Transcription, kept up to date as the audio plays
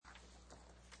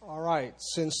All right,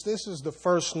 since this is the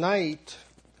first night,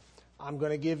 I'm going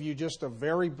to give you just a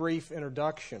very brief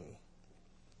introduction.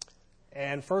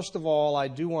 And first of all, I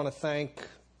do want to thank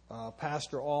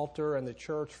Pastor Alter and the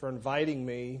church for inviting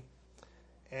me.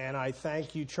 And I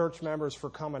thank you church members for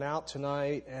coming out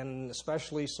tonight, and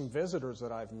especially some visitors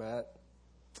that I've met.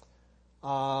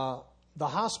 The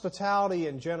hospitality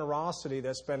and generosity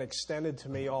that's been extended to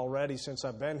me already since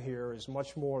I've been here is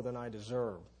much more than I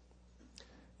deserve.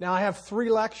 Now, I have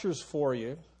 3 lectures for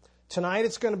you. Tonight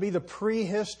it's going to be the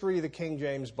prehistory of the King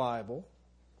James Bible.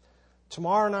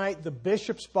 Tomorrow night, the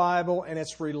Bishop's Bible and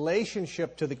its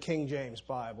relationship to the King James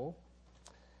Bible.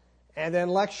 And then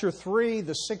Lecture 3,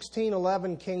 the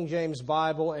 1611 King James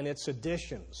Bible and its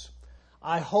additions.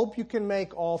 I hope you can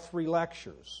make all 3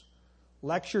 lectures.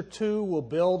 Lecture 2 will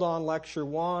build on Lecture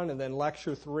 1, and then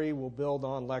Lecture 3 will build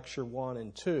on Lecture 1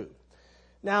 and 2.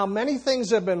 Now, many things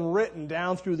have been written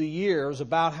down through the years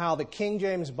about how the King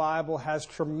James Bible has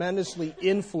tremendously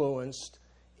influenced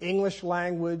English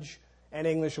language and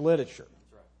English literature.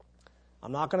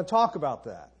 I'm not going to talk about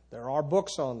that. There are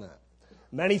books on that.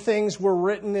 Many things were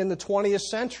written in the 20th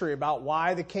century about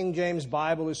why the King James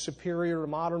Bible is superior to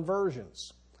modern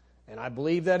versions. And I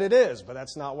believe that it is, but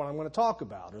that's not what I'm going to talk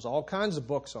about. There's all kinds of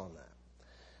books on that.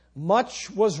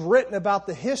 Much was written about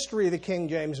the history of the King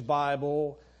James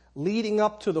Bible leading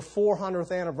up to the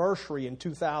 400th anniversary in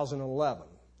 2011.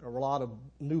 There were a lot of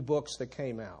new books that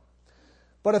came out.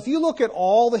 But if you look at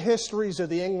all the histories of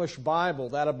the English Bible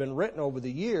that have been written over the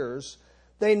years,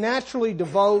 they naturally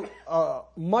devote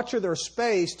much of their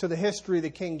space to the history of the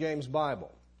King James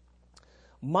Bible.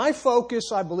 My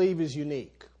focus, I believe, is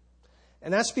unique.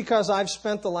 And that's because I've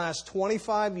spent the last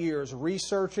 25 years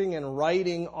researching and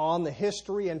writing on the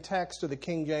history and text of the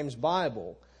King James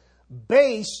Bible,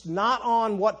 based not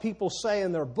on what people say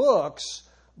in their books,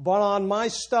 but on my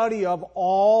study of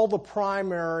all the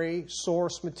primary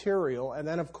source material, and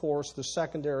then, of course, the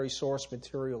secondary source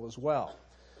material as well.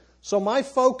 So my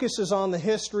focus is on the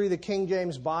history of the King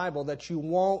James Bible that you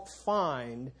won't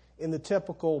find in the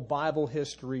typical Bible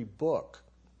history book.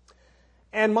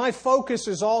 And my focus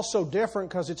is also different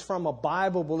because it's from a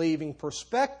Bible-believing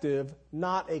perspective,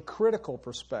 not a critical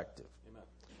perspective. Amen.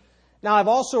 Now, I've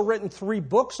also written 3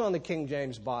 books on the King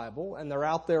James Bible, and they're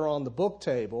out there on the book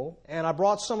table. And I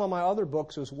brought some of my other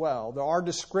books as well. There are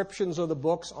descriptions of the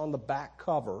books on the back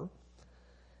cover.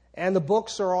 And the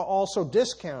books are also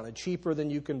discounted, cheaper than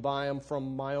you can buy them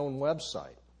from my own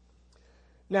website.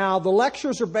 Now, the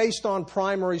lectures are based on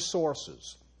primary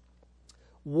sources.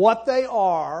 What they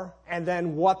are, and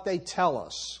then what they tell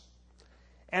us.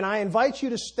 And I invite you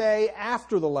to stay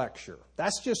after the lecture.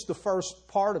 That's just the first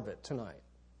part of it tonight.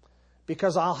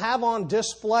 Because I'll have on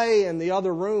display in the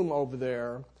other room over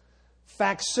there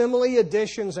facsimile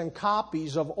editions and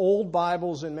copies of old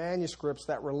Bibles and manuscripts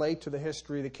that relate to the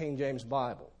history of the King James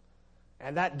Bible.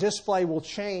 And that display will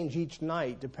change each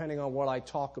night depending on what I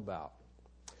talk about.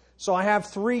 So I have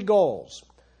 3 goals.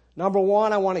 Number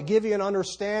 1, I want to give you an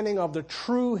understanding of the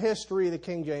true history of the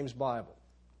King James Bible.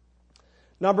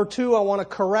 Number 2, I want to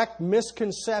correct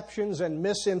misconceptions and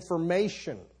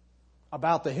misinformation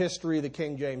about the history of the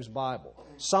King James Bible.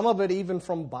 Some of it even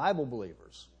from Bible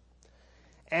believers.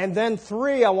 And then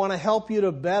 3, I want to help you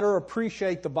to better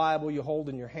appreciate the Bible you hold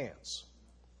in your hands.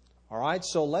 All right,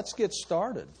 so let's get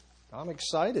started. I'm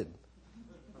excited.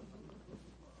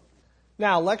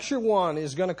 Now, Lecture 1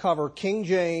 is going to cover King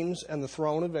James and the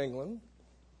Throne of England,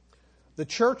 the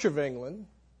Church of England,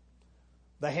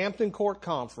 the Hampton Court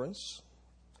Conference,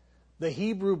 the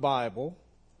Hebrew Bible,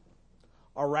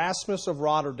 Erasmus of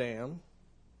Rotterdam,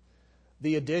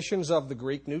 the editions of the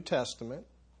Greek New Testament,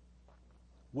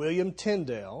 William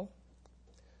Tyndale,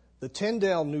 the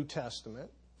Tyndale New Testament,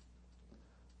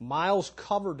 Miles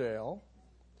Coverdale,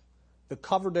 the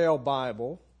Coverdale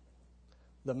Bible,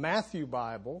 the Matthew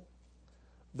Bible,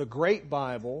 the Great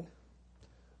Bible,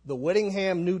 the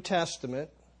Whittingham New Testament,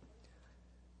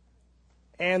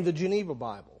 and the Geneva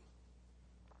Bible.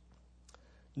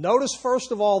 Notice,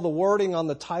 first of all, the wording on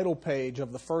the title page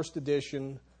of the first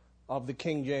edition of the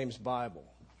King James Bible.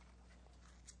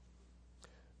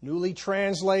 Newly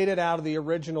translated out of the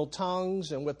original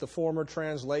tongues and with the former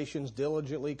translations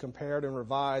diligently compared and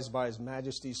revised by His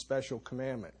Majesty's special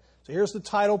commandment. So here's the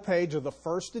title page of the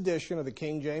first edition of the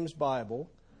King James Bible.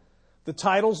 The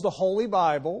title's the Holy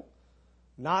Bible,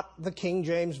 not the King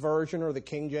James Version or the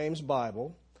King James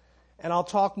Bible. And I'll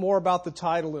talk more about the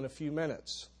title in a few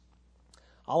minutes.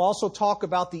 I'll also talk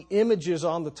about the images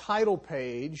on the title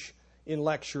page in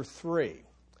Lecture 3.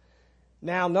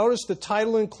 Now, notice the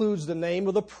title includes the name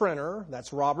of the printer,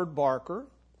 that's Robert Barker,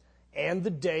 and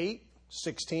the date,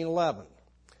 1611.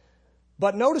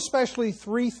 But note especially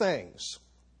three things.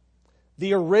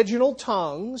 The original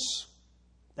tongues,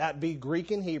 that be Greek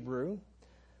and Hebrew.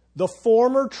 The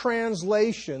former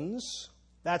translations,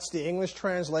 that's the English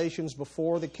translations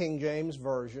before the King James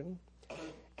Version.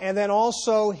 And then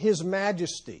also His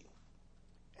Majesty.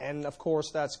 And of course,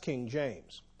 that's King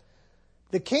James.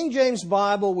 The King James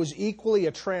Bible was equally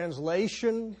a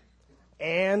translation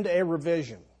and a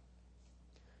revision.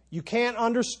 You can't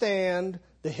understand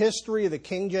the history of the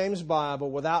King James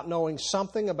Bible without knowing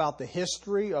something about the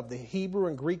history of the Hebrew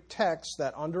and Greek texts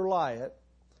that underlie it,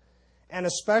 and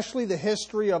especially the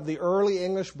history of the early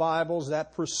English Bibles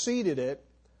that preceded it,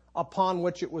 upon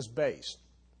which it was based.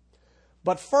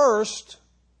 But first,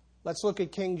 let's look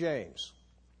at King James.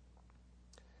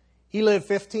 He lived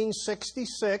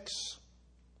 1566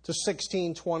 to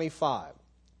 1625.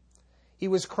 He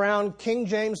was crowned King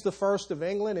James I of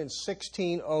England in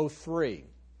 1603.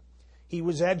 He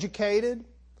was educated,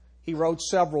 he wrote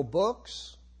several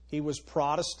books, he was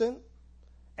Protestant,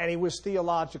 and he was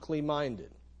theologically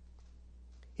minded.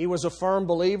 He was a firm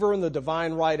believer in the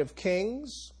divine right of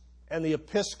kings and the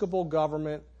episcopal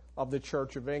government of the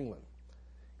Church of England.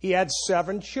 He had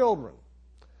 7 children,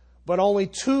 but only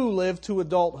 2 lived to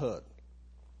adulthood.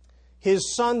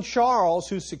 His son Charles,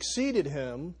 who succeeded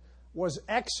him, was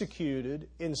executed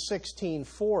in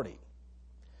 1640.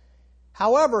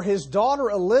 However, his daughter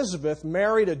Elizabeth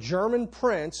married a German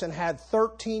prince and had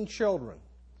 13 children.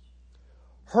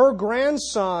 Her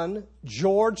grandson,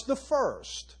 George I,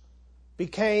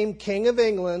 became King of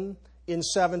England in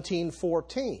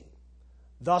 1714,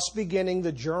 thus beginning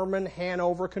the German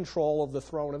Hanover control of the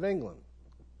throne of England.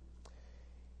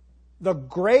 The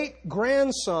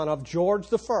great-grandson of George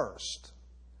I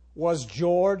was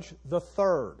George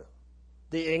III,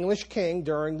 the English king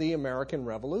during the American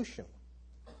Revolution.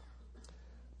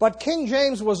 But King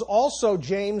James was also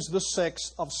James VI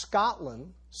of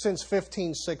Scotland since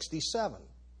 1567.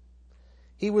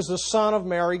 He was the son of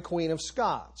Mary, Queen of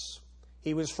Scots.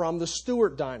 He was from the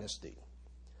Stuart dynasty.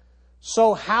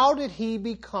 So how did he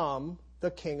become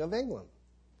the King of England?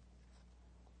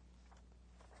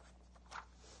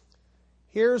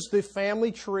 Here's the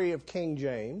family tree of King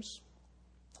James.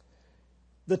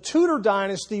 The Tudor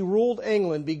dynasty ruled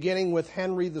England beginning with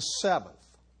Henry VII.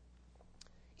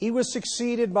 He was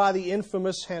succeeded by the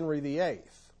infamous Henry VIII.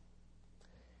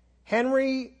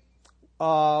 Henry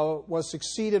was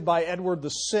succeeded by Edward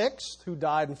VI, who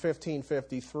died in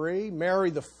 1553.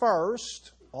 Mary I,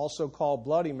 also called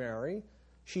Bloody Mary,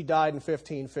 she died in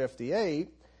 1558.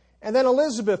 And then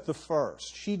Elizabeth I,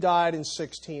 she died in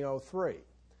 1603.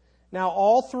 Now,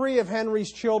 all 3 of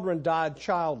Henry's children died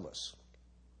childless.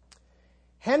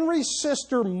 Henry's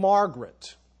sister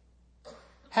Margaret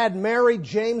had married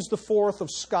James IV of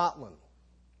Scotland.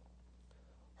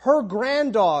 Her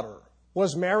granddaughter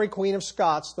was Mary, Queen of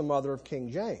Scots, the mother of King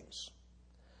James.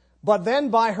 But then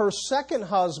by her second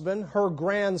husband, her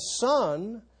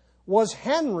grandson was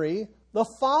Henry, the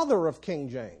father of King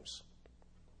James.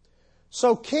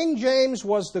 So King James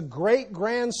was the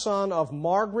great-grandson of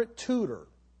Margaret Tudor,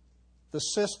 the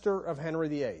sister of Henry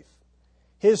VIII.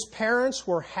 His parents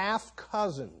were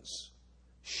half-cousins,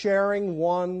 sharing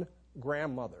one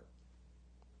grandmother.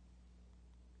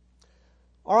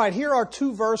 All right, here are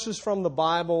 2 verses from the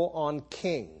Bible on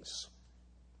kings.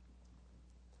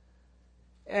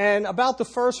 And about the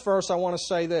first verse, I want to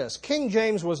say this. King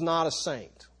James was not a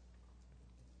saint,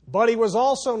 but he was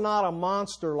also not a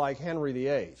monster like Henry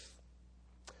VIII.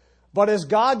 But as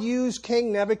God used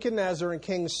King Nebuchadnezzar and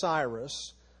King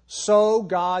Cyrus, so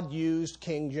God used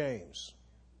King James.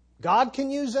 God can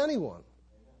use anyone.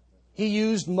 He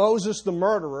used Moses the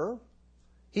murderer.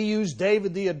 He used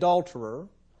David the adulterer.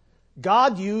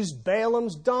 God used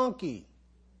Balaam's donkey.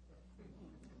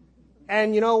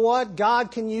 And you know what?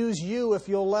 God can use you if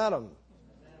you'll let Him.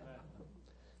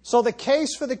 So the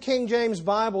case for the King James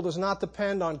Bible does not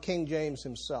depend on King James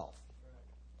himself.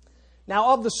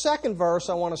 Now, of the second verse,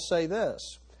 I want to say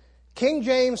this. King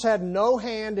James had no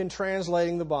hand in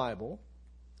translating the Bible.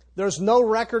 There's no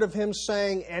record of him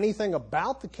saying anything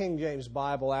about the King James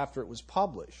Bible after it was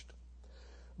published.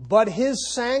 But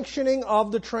his sanctioning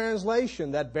of the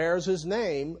translation that bears his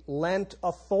name lent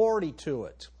authority to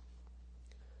it.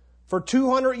 For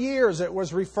 200 years it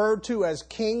was referred to as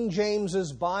King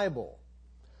James's Bible.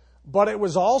 But it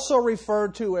was also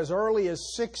referred to as early as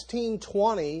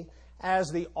 1620 as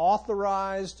the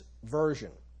Authorized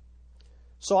Version.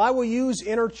 So I will use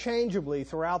interchangeably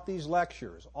throughout these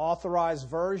lectures, Authorized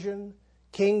Version,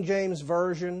 King James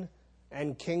Version,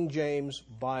 and King James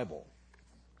Bible.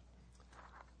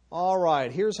 All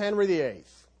right, here's Henry VIII,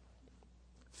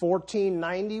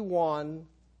 1491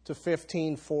 to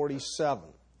 1547.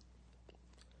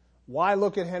 Why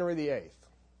look at Henry VIII?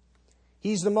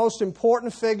 He's the most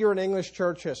important figure in English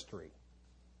church history.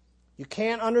 You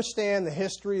can't understand the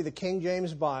history of the King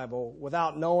James Bible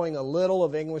without knowing a little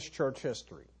of English church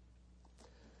history.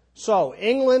 So,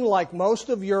 England, like most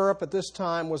of Europe at this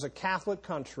time, was a Catholic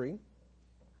country.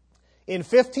 In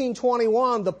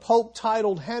 1521, the Pope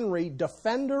titled Henry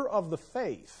Defender of the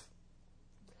Faith.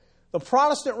 The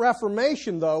Protestant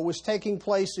Reformation, though, was taking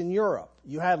place in Europe.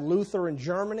 You had Luther in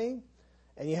Germany,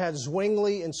 and you had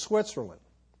Zwingli in Switzerland.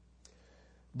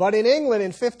 But in England,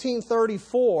 in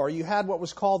 1534, you had what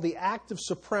was called the Act of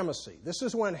Supremacy. This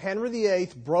is when Henry VIII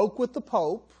broke with the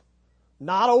Pope,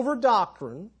 not over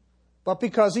doctrine, but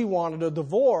because he wanted a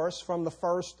divorce from the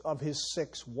first of his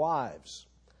 6 wives.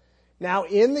 Now,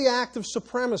 in the Act of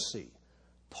Supremacy,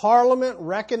 Parliament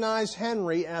recognized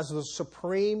Henry as the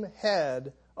supreme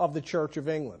head of the Church of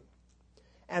England.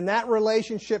 And that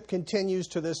relationship continues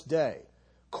to this day.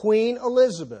 Queen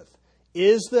Elizabeth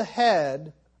is the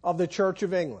head of the Church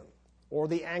of England, or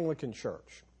the Anglican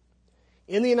Church.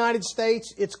 In the United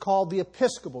States, it's called the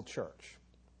Episcopal Church.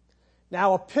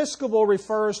 Now, Episcopal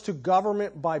refers to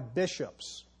government by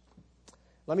bishops.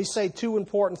 Let me say 2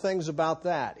 important things about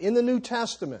that. In the New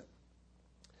Testament,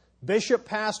 bishop,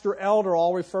 pastor, elder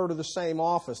all refer to the same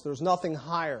office. There's nothing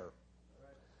higher.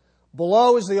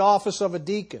 Below is the office of a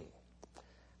deacon.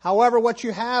 However, what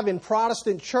you have in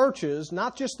Protestant churches,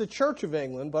 not just the Church of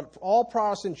England, but all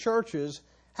Protestant churches,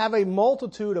 have a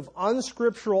multitude of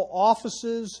unscriptural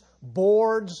offices,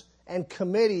 boards, and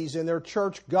committees in their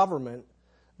church government,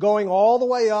 going all the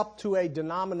way up to a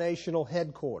denominational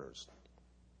headquarters.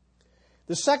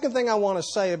 The second thing I want to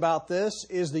say about this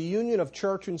is the union of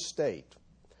church and state.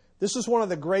 This is one of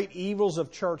the great evils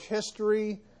of church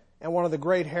history and one of the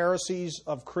great heresies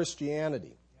of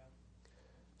Christianity.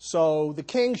 So the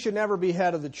king should never be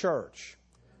head of the church.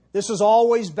 This is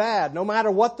always bad, no matter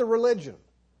what the religion.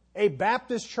 A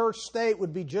Baptist church state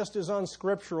would be just as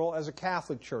unscriptural as a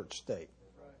Catholic church state.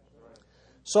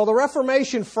 So the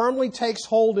Reformation firmly takes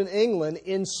hold in England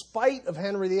in spite of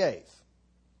Henry VIII.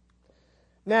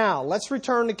 Now, let's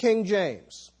return to King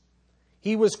James.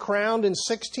 He was crowned in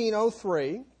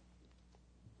 1603.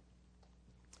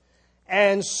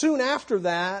 And soon after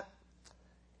that,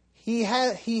 he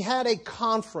had a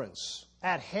conference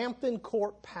at Hampton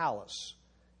Court Palace.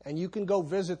 And you can go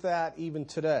visit that even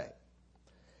today.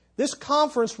 This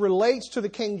conference relates to the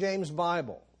King James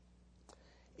Bible.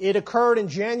 It occurred in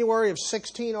January of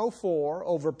 1604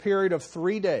 over a period of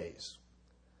 3 days.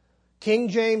 King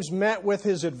James met with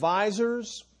his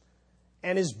advisors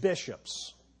and his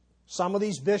bishops. Some of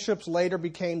these bishops later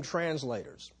became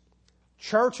translators.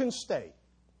 Church and state.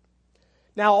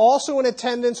 Now, also in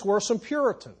attendance were some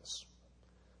Puritans.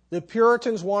 The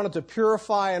Puritans wanted to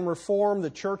purify and reform the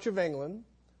Church of England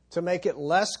to make it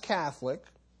less Catholic.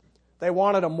 They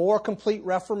wanted a more complete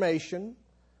reformation,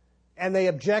 and they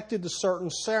objected to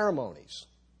certain ceremonies.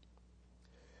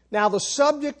 Now, the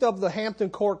subject of the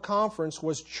Hampton Court Conference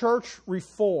was church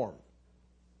reform.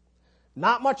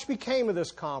 Not much became of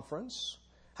this conference.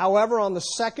 However, on the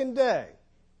second day,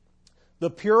 the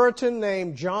Puritan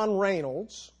named John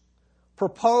Reynolds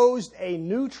proposed a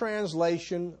new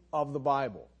translation of the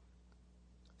Bible.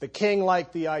 The king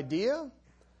liked the idea,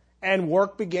 and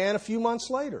work began a few months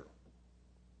later.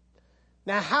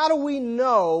 Now, how do we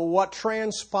know what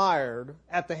transpired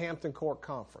at the Hampton Court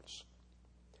Conference?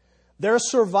 There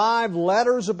survived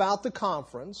letters about the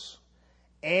conference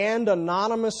and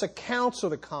anonymous accounts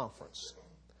of the conference.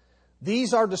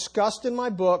 These are discussed in my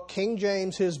book, King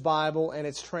James, His Bible, and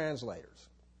Its Translators.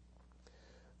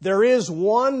 There is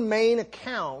one main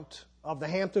account of the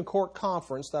Hampton Court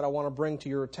Conference that I want to bring to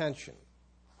your attention.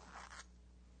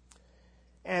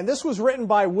 And this was written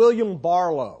by William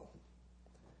Barlow.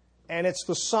 And it's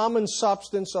the sum and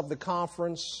substance of the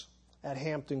conference at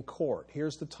Hampton Court.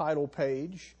 Here's the title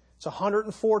page. It's a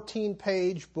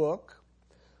 114-page book.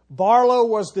 Barlow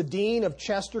was the dean of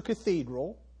Chester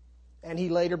Cathedral, and he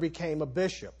later became a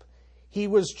bishop. He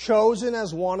was chosen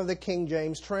as one of the King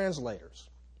James translators.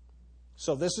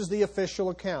 So this is the official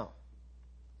account.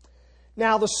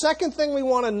 Now, the second thing we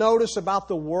want to notice about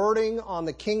the wording on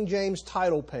the King James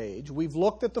title page, we've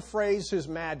looked at the phrase His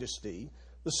Majesty.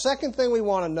 The second thing we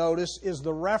want to notice is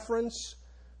the reference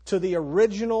to the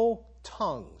original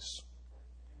tongues.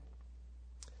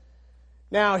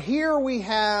 Now, here we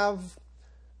have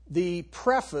the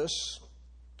preface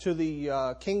to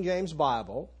the King James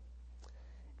Bible,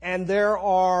 and there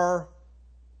are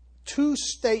two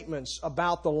statements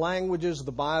about the languages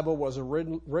the Bible was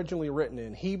originally written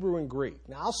in, Hebrew and Greek.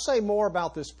 Now, I'll say more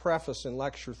about this preface in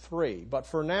Lecture 3, but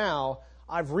for now,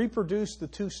 I've reproduced the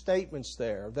two statements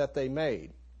there that they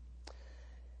made.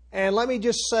 And let me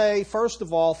just say, first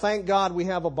of all, thank God we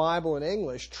have a Bible in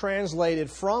English translated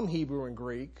from Hebrew and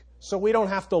Greek, so we don't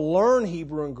have to learn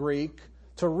Hebrew and Greek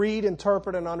to read,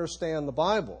 interpret, and understand the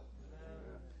Bible.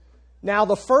 Now,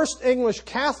 the first English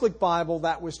Catholic Bible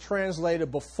that was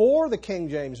translated before the King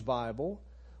James Bible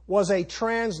was a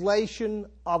translation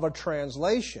of a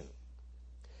translation.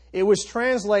 It was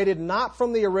translated not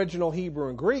from the original Hebrew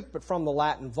and Greek, but from the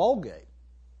Latin Vulgate,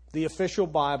 the official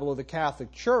Bible of the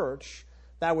Catholic Church,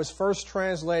 that was first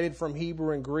translated from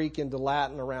Hebrew and Greek into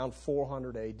Latin around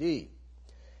 400 A.D.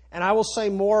 And I will say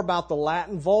more about the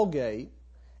Latin Vulgate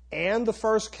and the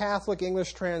first Catholic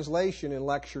English translation in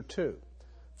Lecture 2.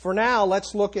 For now,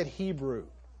 let's look at Hebrew.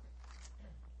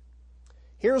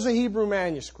 Here's a Hebrew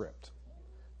manuscript.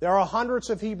 There are hundreds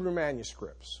of Hebrew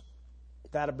manuscripts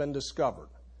that have been discovered.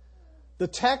 The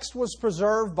text was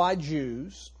preserved by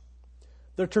Jews.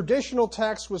 The traditional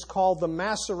text was called the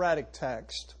Masoretic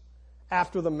text,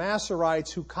 after the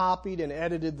Masoretes who copied and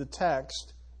edited the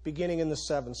text beginning in the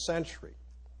 7th century.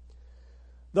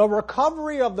 The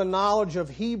recovery of the knowledge of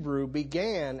Hebrew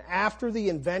began after the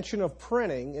invention of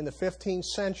printing in the 15th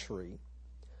century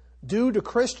due to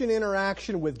Christian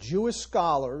interaction with Jewish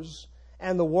scholars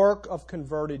and the work of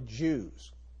converted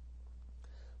Jews.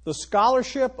 The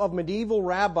scholarship of medieval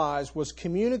rabbis was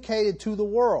communicated to the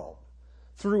world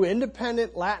through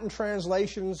independent Latin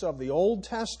translations of the Old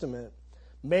Testament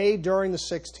made during the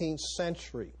 16th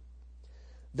century.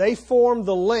 They formed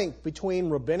the link between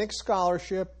rabbinic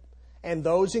scholarship and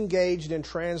those engaged in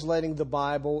translating the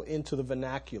Bible into the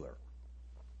vernacular.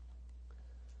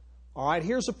 All right,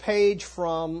 here's a page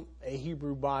from a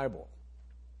Hebrew Bible.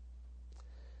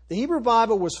 The Hebrew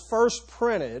Bible was first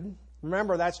printed,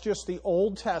 remember that's just the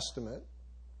Old Testament,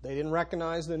 they didn't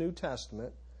recognize the New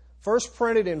Testament, first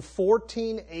printed in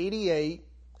 1488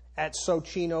 at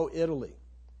Socino, Italy.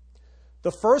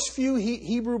 The first few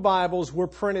Hebrew Bibles were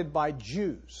printed by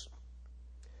Jews.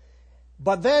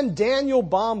 But then Daniel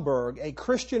Bomberg, a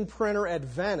Christian printer at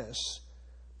Venice,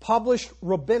 published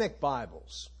rabbinic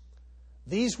Bibles.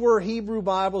 These were Hebrew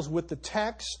Bibles with the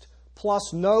text,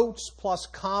 plus notes, plus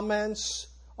comments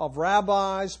of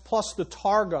rabbis, plus the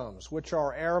Targums, which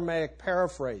are Aramaic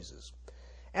paraphrases.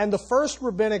 And the first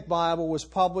rabbinic Bible was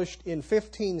published in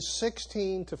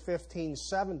 1516 to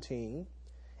 1517,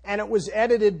 and it was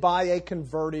edited by a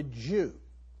converted Jew.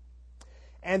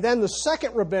 And then the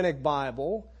second rabbinic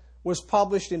Bible was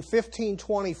published in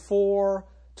 1524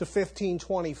 to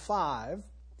 1525,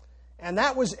 and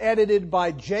that was edited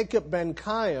by Jacob Ben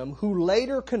Chaim, who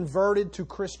later converted to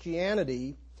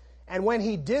Christianity, and when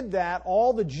he did that,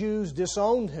 all the Jews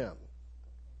disowned him.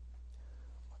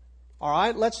 All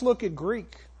right, let's look at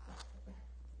Greek.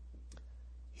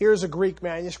 Here's a Greek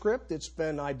manuscript. It's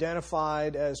been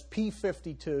identified as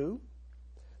P52.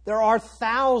 There are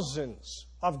thousands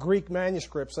of Greek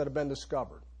manuscripts that have been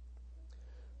discovered.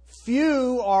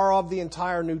 Few are of the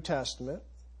entire New Testament.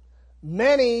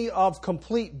 Many of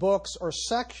complete books or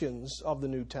sections of the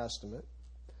New Testament.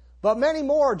 But many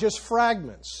more are just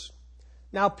fragments.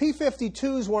 Now,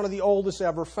 P52 is one of the oldest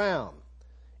ever found.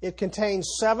 It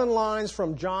contains 7 lines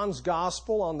from John's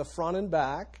Gospel on the front and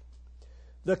back.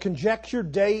 The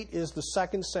conjectured date is the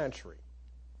 2nd century.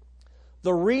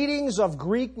 The readings of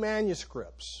Greek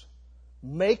manuscripts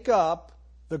make up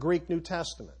the Greek New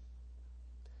Testament.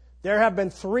 There have been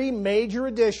 3 major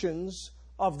editions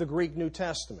of the Greek New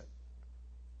Testament.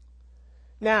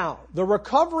 Now, the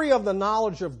recovery of the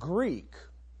knowledge of Greek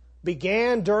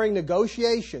began during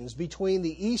negotiations between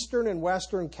the Eastern and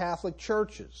Western Catholic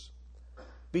churches,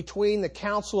 between the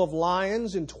Council of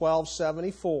Lyons in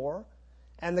 1274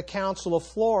 and the Council of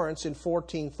Florence in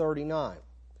 1439,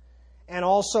 and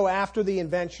also after the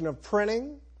invention of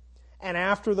printing and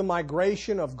after the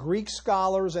migration of Greek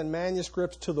scholars and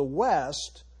manuscripts to the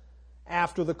West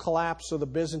after the collapse of the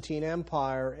Byzantine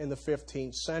Empire in the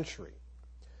 15th century.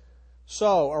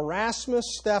 So, Erasmus,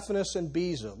 Stephanus, and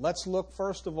Beza. Let's look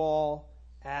first of all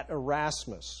at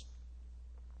Erasmus.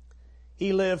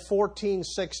 He lived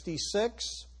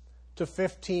 1466 to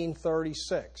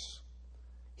 1536.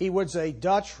 He was a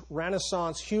Dutch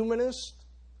Renaissance humanist.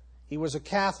 He was a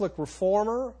Catholic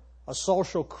reformer, a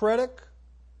social critic,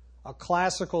 a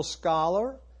classical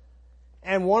scholar,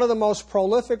 and one of the most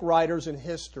prolific writers in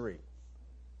history.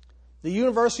 The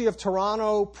University of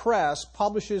Toronto Press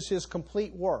publishes his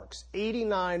complete works,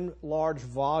 89 large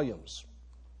volumes.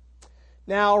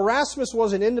 Now, Erasmus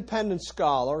was an independent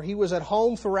scholar. He was at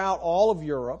home throughout all of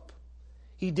Europe.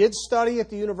 He did study at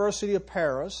the University of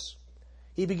Paris.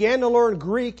 He began to learn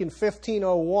Greek in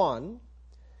 1501,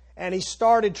 and he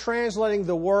started translating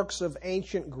the works of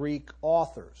ancient Greek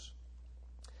authors.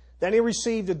 Then he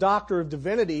received a Doctor of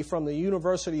Divinity from the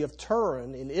University of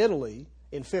Turin in Italy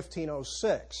in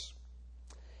 1506.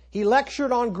 He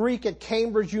lectured on Greek at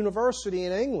Cambridge University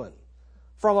in England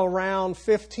from around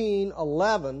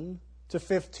 1511 to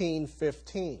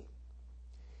 1515.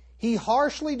 He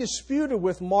harshly disputed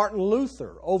with Martin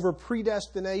Luther over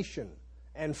predestination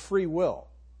and free will.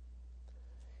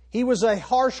 He was a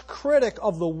harsh critic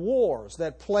of the wars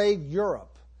that plagued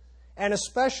Europe, and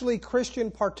especially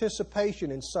Christian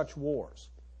participation in such wars.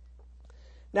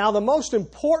 Now, the most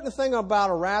important thing about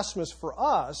Erasmus for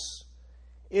us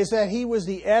is that he was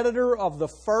the editor of the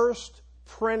first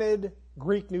printed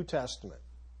Greek New Testament.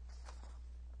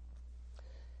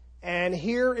 And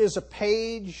here is a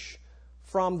page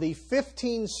from the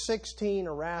 1516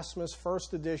 Erasmus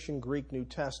First Edition Greek New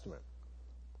Testament.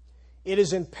 It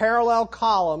is in parallel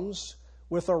columns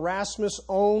with Erasmus'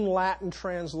 own Latin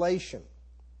translation.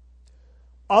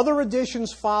 Other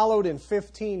editions followed in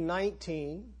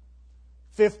 1519,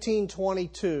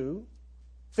 1522,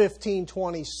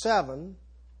 1527,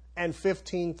 and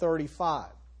 1535.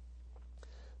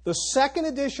 The second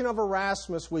edition of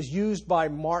Erasmus was used by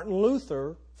Martin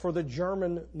Luther for the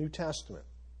German New Testament.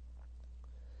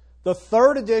 The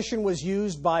third edition was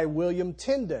used by William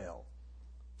Tyndale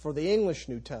for the English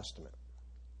New Testament.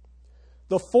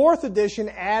 The fourth edition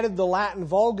added the Latin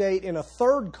Vulgate in a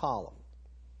third column.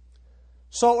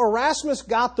 So Erasmus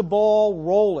got the ball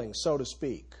rolling, so to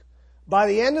speak. By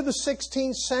the end of the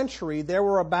 16th century, there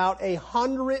were about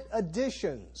 100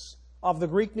 editions of the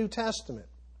Greek New Testament.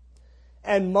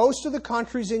 And most of the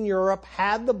countries in Europe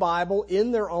had the Bible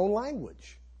in their own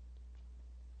language.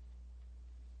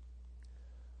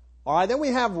 All right, then we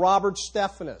have Robert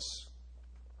Stephanus,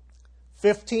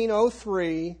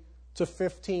 1503 to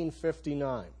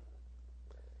 1559.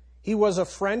 He was a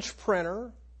French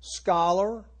printer,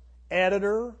 scholar,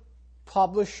 editor,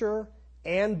 publisher,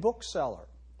 and bookseller.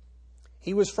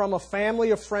 He was from a family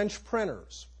of French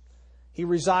printers. He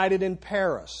resided in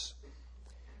Paris.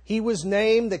 He was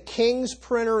named the King's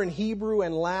Printer in Hebrew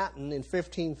and Latin in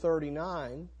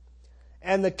 1539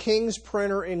 and the King's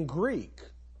Printer in Greek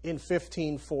in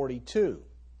 1542.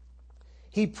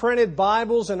 He printed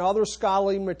Bibles and other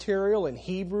scholarly material in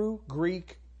Hebrew,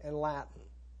 Greek, and Latin.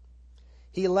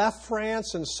 He left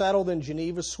France and settled in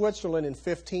Geneva, Switzerland in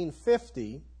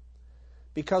 1550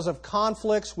 because of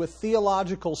conflicts with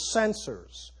theological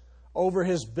censors over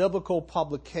his biblical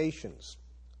publications,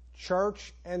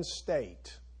 church and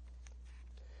state.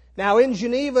 Now, in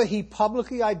Geneva, he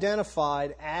publicly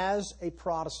identified as a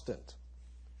Protestant.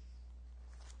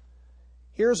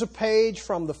 Here's a page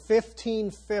from the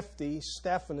 1550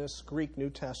 Stephanus Greek New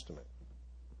Testament.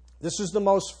 This is the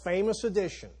most famous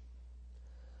edition.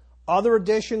 Other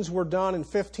editions were done in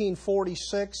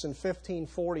 1546 and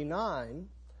 1549.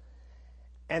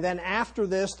 And then after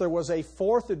this, there was a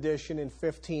fourth edition in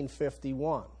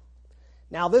 1551.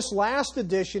 Now, this last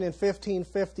edition in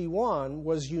 1551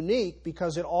 was unique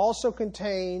because it also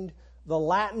contained the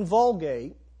Latin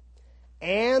Vulgate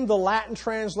and the Latin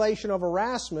translation of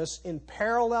Erasmus in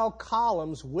parallel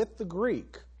columns with the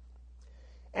Greek.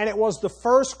 And it was the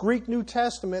first Greek New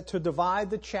Testament to divide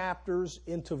the chapters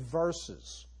into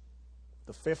verses.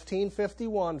 The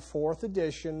 1551 fourth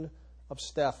edition of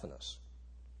Stephanus.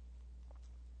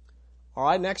 All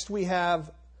right, next we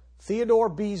have Theodore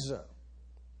Beza,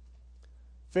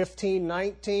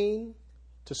 1519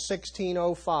 to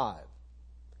 1605.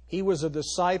 He was a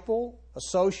disciple,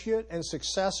 associate, and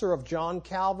successor of John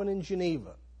Calvin in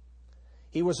Geneva.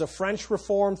 He was a French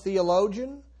Reformed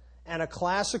theologian and a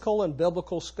classical and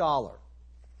biblical scholar.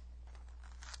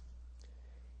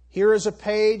 Here is a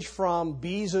page from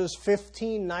Beza's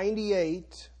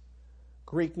 1598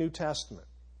 Greek New Testament.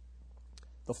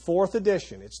 The fourth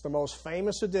edition. It's the most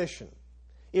famous edition.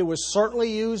 It was certainly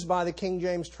used by the King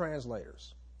James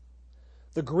translators.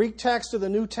 The Greek text of the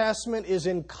New Testament is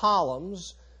in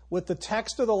columns with the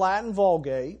text of the Latin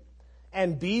Vulgate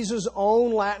and Beza's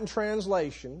own Latin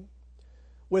translation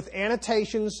with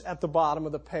annotations at the bottom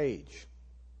of the page.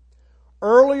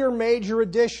 Earlier major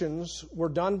editions were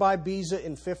done by Beza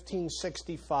in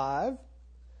 1565,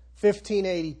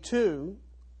 1582,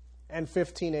 and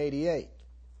 1588.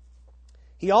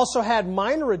 He also had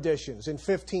minor editions in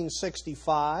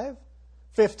 1565,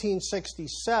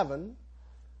 1567,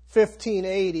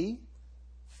 1580,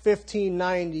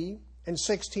 1590, and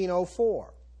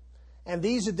 1604. And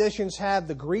these editions had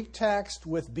the Greek text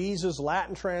with Beza's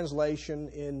Latin translation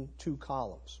in 2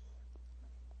 columns.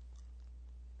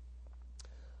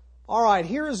 All right,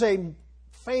 here is a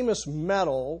famous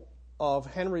medal of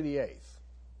Henry VIII.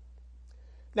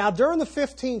 Now, during the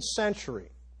 15th century,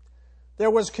 there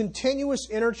was continuous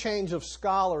interchange of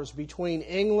scholars between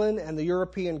England and the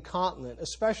European continent,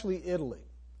 especially Italy.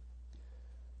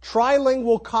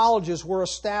 Trilingual colleges were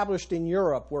established in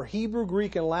Europe where Hebrew,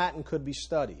 Greek, and Latin could be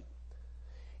studied.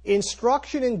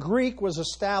 Instruction in Greek was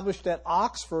established at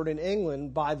Oxford in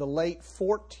England by the late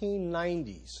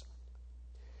 1490s.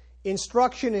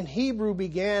 Instruction in Hebrew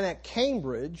began at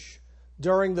Cambridge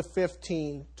during the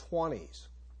 1520s.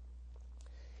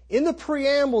 In the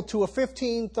preamble to a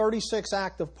 1536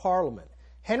 Act of Parliament,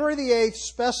 Henry VIII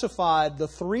specified the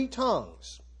three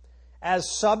tongues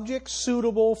as subjects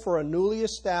suitable for a newly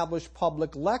established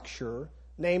public lecture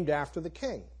named after the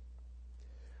king.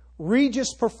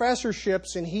 Regius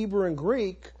professorships in Hebrew and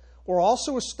Greek were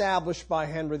also established by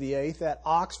Henry VIII at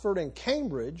Oxford and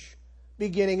Cambridge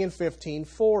beginning in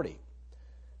 1540.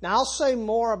 Now, I'll say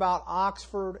more about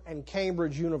Oxford and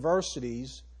Cambridge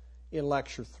universities in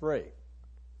Lecture 3.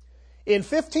 In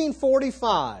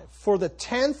 1545, for the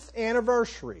 10th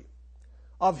anniversary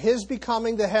of his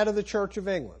becoming the head of the Church of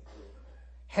England,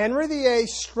 Henry VIII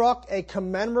struck a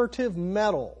commemorative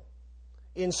medal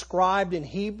inscribed in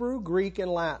Hebrew, Greek, and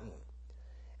Latin.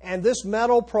 And this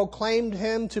medal proclaimed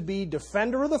him to be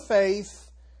defender of the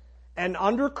faith and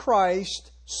under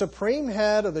Christ, supreme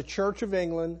head of the Church of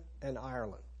England and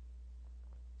Ireland.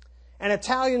 An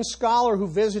Italian scholar who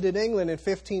visited England in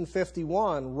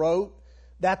 1551 wrote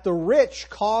that the rich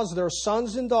caused their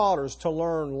sons and daughters to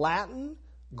learn Latin,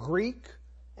 Greek,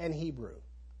 and Hebrew.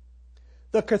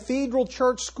 The cathedral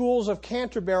church schools of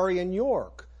Canterbury and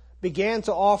York began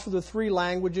to offer the three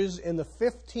languages in the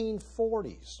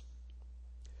 1540s.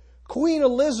 Queen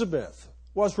Elizabeth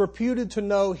was reputed to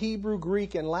know Hebrew,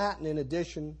 Greek, and Latin in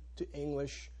addition to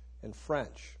English and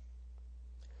French.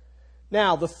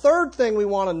 Now, the third thing we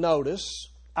want to notice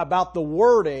about the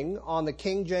wording on the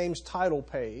King James title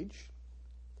page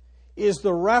is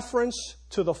the reference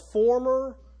to the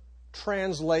former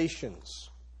translations.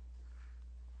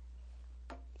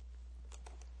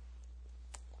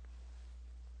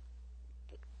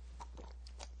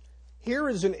 Here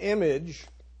is an image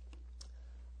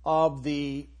of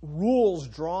the rules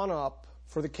drawn up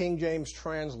for the King James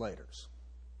translators.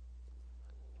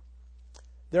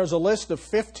 There's a list of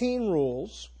 15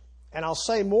 rules, and I'll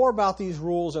say more about these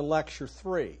rules in Lecture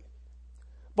 3.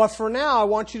 But for now, I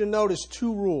want you to notice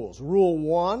two rules, Rule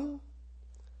 1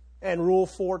 and Rule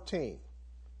 14.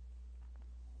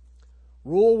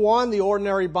 Rule 1, the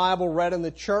ordinary Bible read in the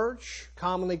church,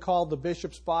 commonly called the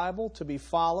Bishop's Bible, to be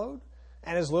followed,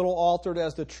 and as little altered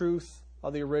as the truth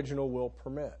of the original will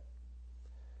permit.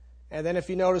 And then if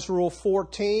you notice Rule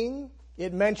 14,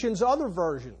 it mentions other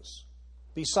versions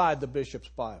beside the Bishop's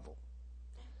Bible.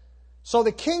 So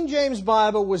the King James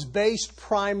Bible was based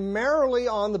primarily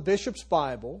on the Bishop's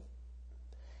Bible,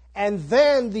 and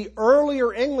then the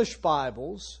earlier English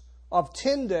Bibles of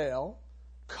Tyndale,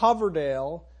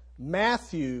 Coverdale,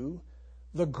 Matthew,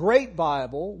 the Great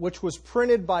Bible, which was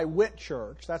printed by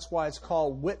Whitchurch, that's why it's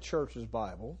called Whitchurch's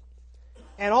Bible,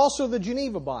 and also the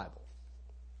Geneva Bible.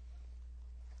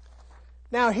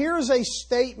 Now, here's a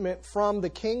statement from the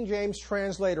King James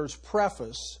translator's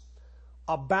preface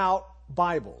about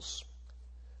Bibles.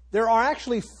 There are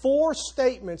actually 4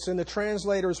 statements in the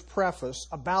translator's preface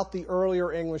about the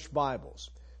earlier English Bibles.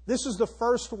 This is the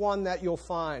first one that you'll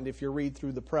find if you read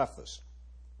through the preface.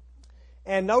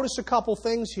 And notice a couple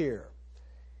things here.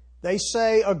 They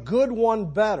say, a good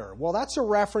one better. Well, that's a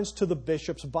reference to the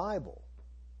Bishop's Bible,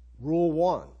 Rule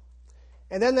 1.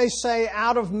 And then they say,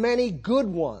 out of many good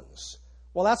ones.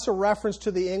 Well, that's a reference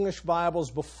to the English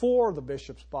Bibles before the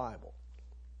Bishop's Bible.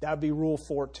 That would be Rule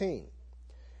 14.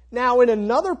 Now, in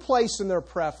another place in their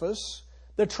preface,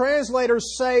 the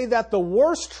translators say that the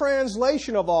worst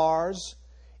translation of ours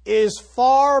is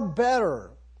far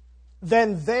better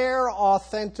than their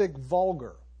authentic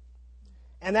Vulgate.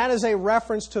 And that is a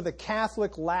reference to the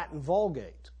Catholic Latin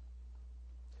Vulgate.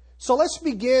 So let's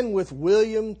begin with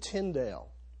William Tyndale.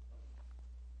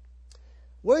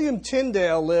 William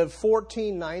Tyndale lived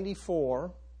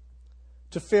 1494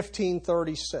 to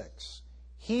 1536.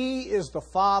 He is the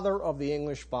father of the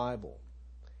English Bible.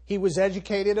 He was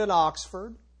educated at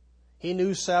Oxford. He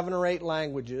knew 7 or 8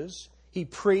 languages. He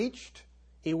preached.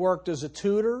 He worked as a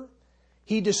tutor.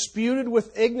 He disputed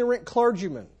with ignorant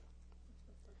clergymen.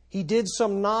 He did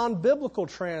some non-biblical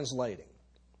translating.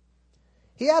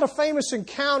 He had a famous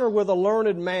encounter with a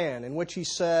learned man in which he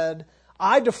said,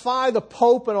 I defy the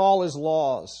Pope and all his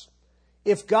laws.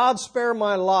 If God spare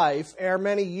my life, ere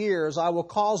many years, I will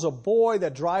cause a boy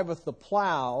that driveth the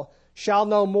plow shall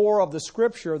know more of the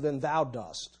Scripture than thou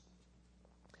dost.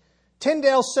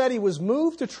 Tyndale said he was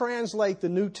moved to translate the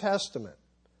New Testament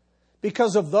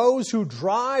because of those who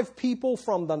drive people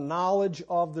from the knowledge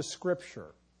of the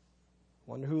Scripture.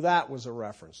 Wonder who that was a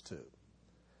reference to.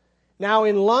 Now,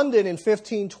 in London in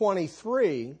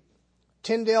 1523,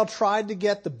 Tyndale tried to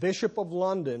get the Bishop of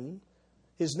London.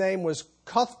 His name was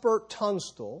Cuthbert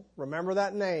Tunstall. Remember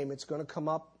that name. It's going to come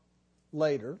up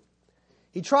later.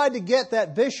 He tried to get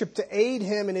that bishop to aid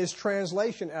him in his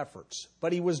translation efforts,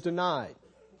 but he was denied.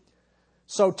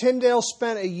 So Tyndale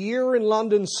spent a year in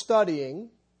London studying,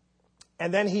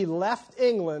 and then he left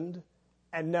England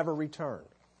and never returned.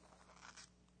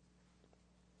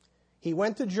 He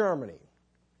went to Germany.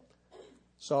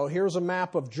 So here's a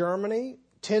map of Germany.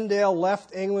 Tyndale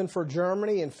left England for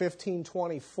Germany in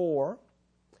 1524.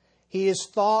 He is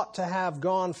thought to have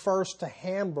gone first to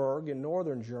Hamburg in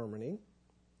northern Germany.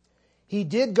 He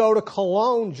did go to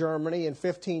Cologne, Germany in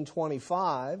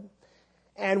 1525.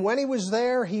 And when he was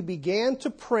there, he began to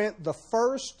print the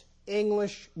first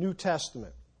English New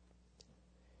Testament.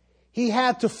 He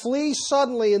had to flee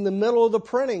suddenly in the middle of the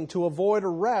printing to avoid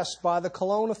arrest by the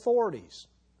Cologne authorities.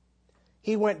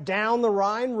 He went down the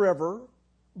Rhine River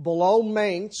below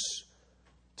Mainz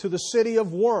to the city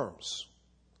of Worms,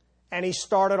 and he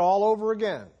started all over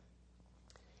again.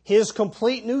 His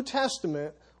complete New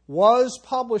Testament was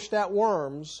published at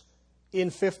Worms in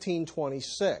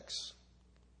 1526.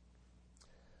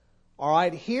 All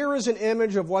right, here is an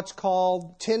image of what's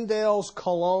called Tyndale's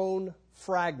Cologne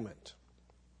fragment.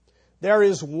 There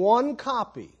is one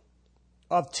copy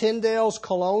of Tyndale's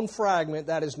Cologne fragment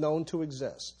that is known to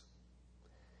exist.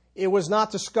 It was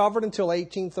not discovered until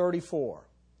 1834.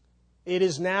 It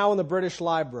is now in the British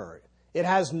Library. It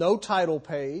has no title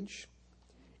page.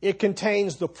 It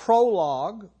contains the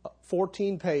prologue,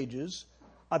 14 pages,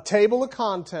 a table of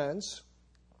contents,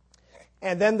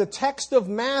 and then the text of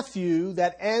Matthew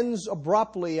that ends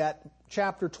abruptly at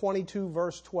chapter 22,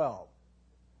 verse 12.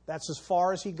 That's as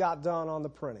far as he got done on the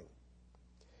printing.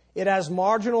 It has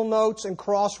marginal notes and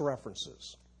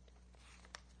cross-references.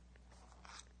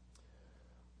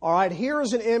 All right, here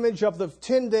is an image of the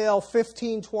Tyndale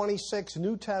 1526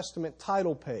 New Testament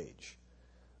title page.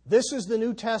 This is the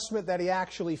New Testament that he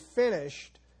actually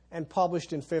finished and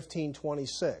published in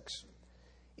 1526.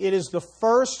 It is the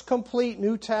first complete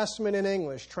New Testament in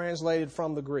English translated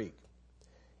from the Greek.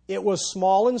 It was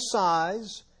small in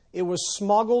size. It was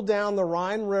smuggled down the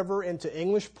Rhine River into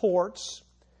English ports.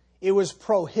 It was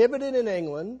prohibited in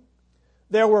England.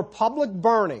 There were public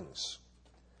burnings.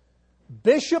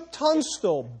 Bishop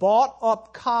Tunstall bought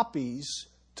up copies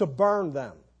to burn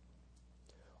them.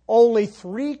 Only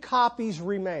 3 copies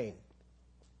remain.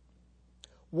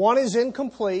 One is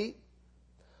incomplete.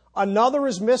 Another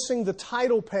is missing the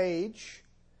title page.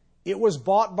 It was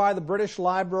bought by the British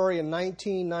Library in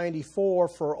 1994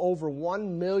 for over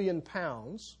 £1 million.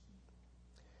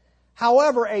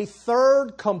 However, a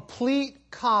third complete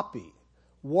copy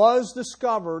was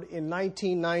discovered in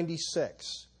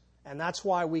 1996. And that's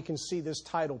why we can see this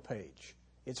title page.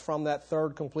 It's from that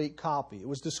third complete copy. It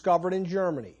was discovered in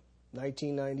Germany,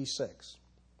 1996.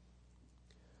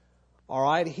 All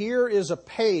right, here is a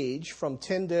page from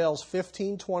Tyndale's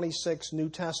 1526 New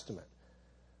Testament.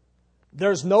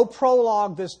 There's no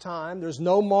prologue this time. There's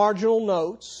no marginal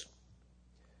notes.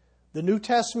 The New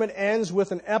Testament ends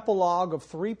with an epilogue of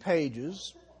 3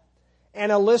 pages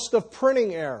and a list of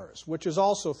printing errors, which is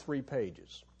also 3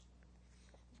 pages.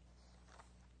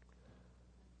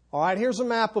 All right, here's a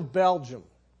map of Belgium.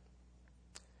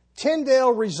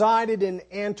 Tyndale resided in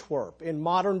Antwerp, in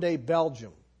modern-day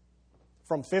Belgium,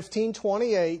 from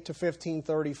 1528 to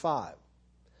 1535.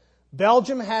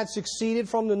 Belgium had succeeded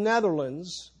from the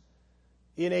Netherlands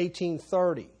in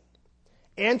 1830.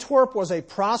 Antwerp was a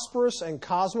prosperous and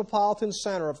cosmopolitan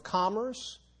center of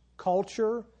commerce,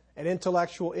 culture, and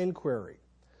intellectual inquiry.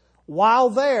 While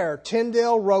there,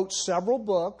 Tyndale wrote several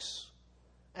books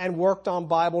and worked on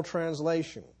Bible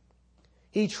translation.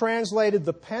 He translated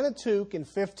the Pentateuch in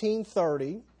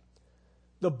 1530,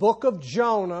 the book of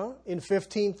Jonah in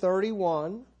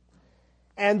 1531,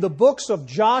 and the books of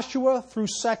Joshua through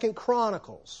 2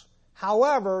 Chronicles.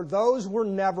 However, those were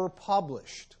never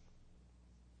published.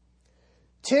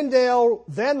 Tyndale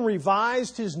then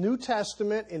revised his New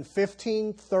Testament in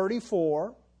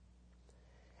 1534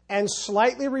 and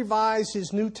slightly revised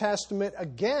his New Testament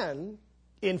again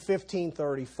in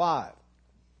 1535.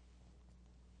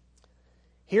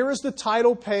 Here is the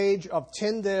title page of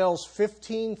Tyndale's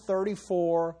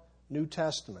 1534 New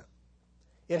Testament.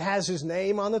 It has his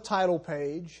name on the title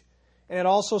page, and it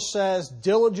also says,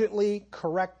 diligently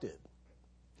corrected.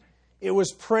 It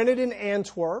was printed in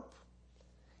Antwerp.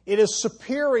 It is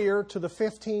superior to the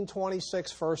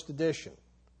 1526 first edition.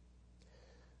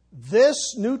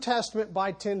 This New Testament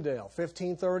by Tyndale,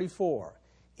 1534,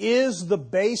 is the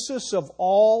basis of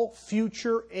all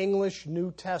future English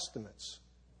New Testaments,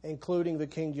 including the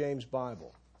King James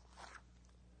Bible.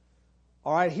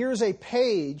 All right, here's a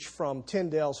page from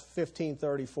Tyndale's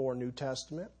 1534 New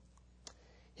Testament.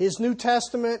 His New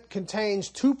Testament contains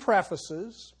 2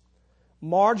 prefaces,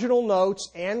 marginal notes,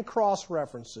 and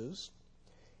cross-references.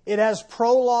 It has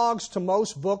prologues to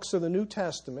most books of the New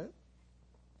Testament,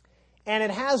 and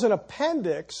it has an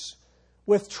appendix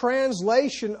with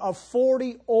translation of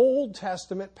 40 Old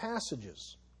Testament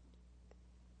passages.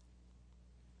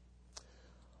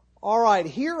 All right,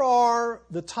 here are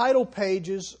the title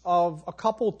pages of a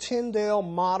couple Tyndale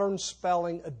modern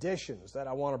spelling editions that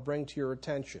I want to bring to your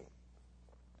attention.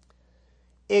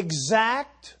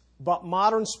 Exact but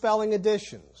modern spelling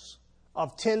editions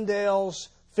of Tyndale's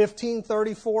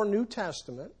 1534 New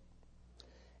Testament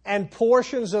and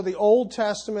portions of the Old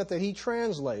Testament that he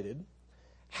translated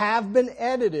have been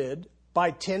edited by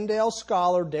Tyndale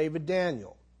scholar David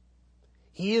Daniel.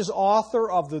 He is author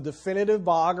of the definitive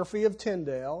biography of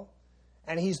Tyndale,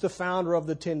 and he's the founder of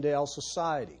the Tyndale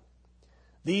Society.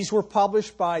 These were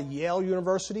published by Yale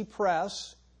University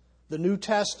Press, the New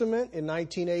Testament in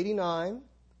 1989,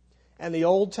 and the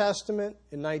Old Testament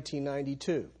in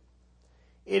 1992.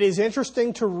 It is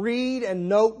interesting to read and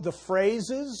note the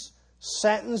phrases,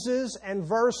 sentences, and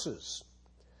verses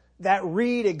that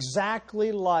read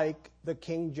exactly like the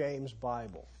King James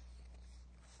Bible.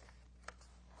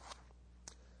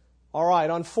 All right,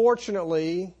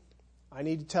 unfortunately, I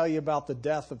need to tell you about the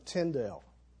death of Tyndale.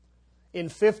 In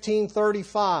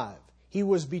 1535, he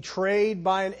was betrayed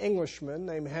by an Englishman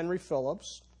named Henry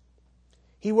Phillips.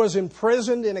 He was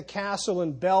imprisoned in a castle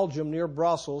in Belgium near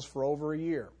Brussels for over a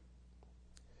year.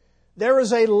 There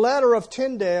is a letter of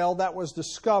Tyndale that was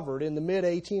discovered in the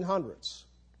mid-1800s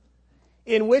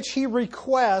in which he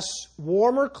requests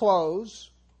warmer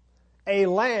clothes, a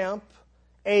lamp,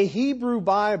 a Hebrew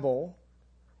Bible,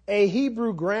 a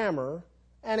Hebrew grammar,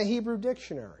 and a Hebrew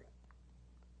dictionary.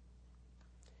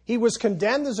 He was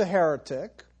condemned as a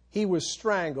heretic, he was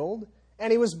strangled,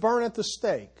 and he was burned at the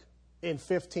stake in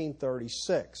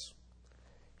 1536.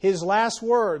 His last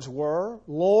words were,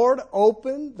 "Lord,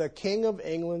 open the King of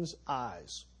England's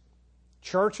eyes."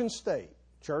 Church and state,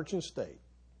 church and state.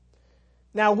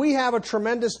 Now, we have a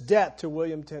tremendous debt to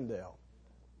William Tyndale.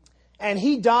 And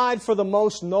he died for the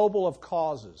most noble of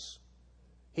causes.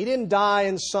 He didn't die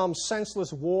in some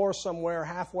senseless war somewhere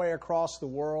halfway across the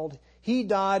world. He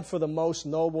died for the most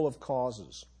noble of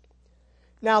causes.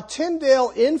 Now,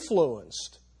 Tyndale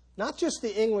influenced not just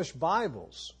the English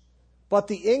Bibles, but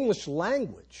the English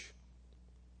language.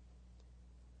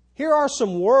 Here are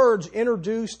some words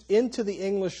introduced into the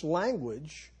English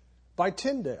language by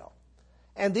Tyndale.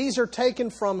 And these are taken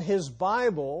from his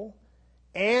Bible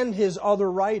and his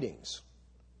other writings.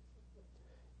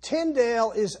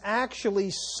 Tyndale is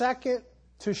actually second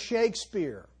to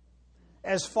Shakespeare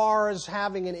as far as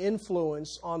having an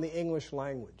influence on the English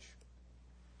language.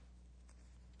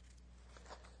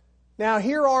 Now,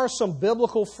 here are some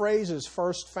biblical phrases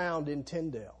first found in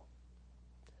Tyndale.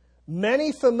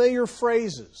 Many familiar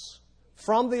phrases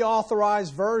from the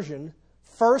Authorized Version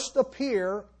first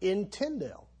appear in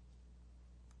Tyndale.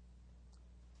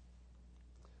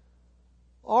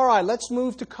 All right, let's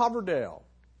move to Coverdale.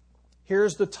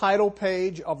 Here's the title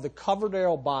page of the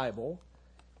Coverdale Bible,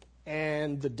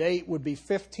 and the date would be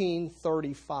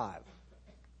 1535.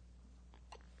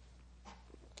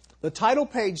 The title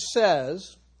page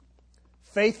says,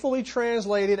 "Faithfully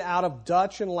translated out of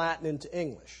Dutch and Latin into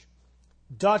English."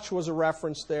 Dutch was a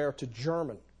reference there to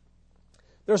German.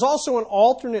 There's also an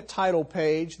alternate title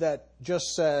page that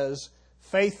just says,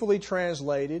 "Faithfully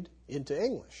translated into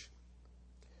English."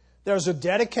 There's a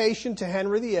dedication to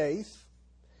Henry VIII.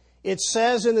 It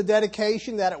says in the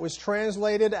dedication that it was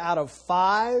translated out of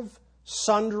 5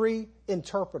 sundry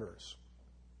interpreters.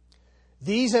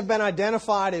 These have been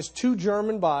identified as 2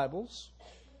 German Bibles,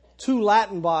 2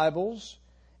 Latin Bibles,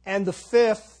 and the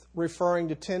 5th referring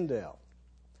to Tyndale.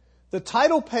 The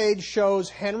title page shows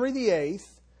Henry VIII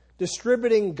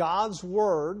distributing God's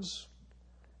words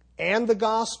and the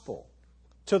gospel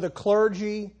to the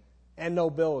clergy and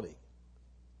nobility.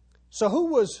 So who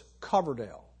was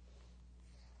Coverdale?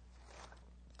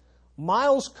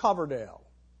 Miles Coverdale.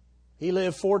 He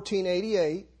lived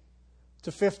 1488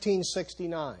 to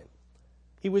 1569.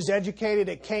 He was educated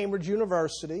at Cambridge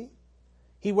University.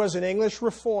 He was an English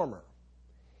reformer.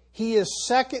 He is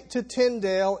second to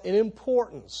Tyndale in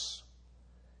importance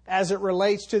as it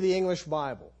relates to the English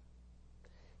Bible.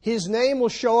 His name will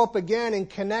show up again in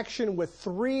connection with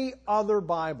 3 other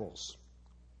Bibles.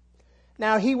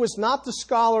 Now, he was not the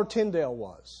scholar Tyndale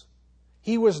was.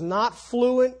 He was not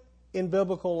fluent in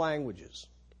biblical languages.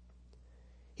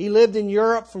 He lived in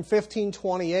Europe from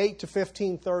 1528 to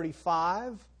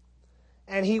 1535,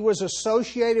 and he was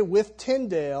associated with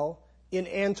Tyndale in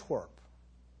Antwerp.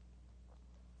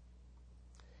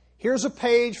 Here's a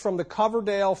page from the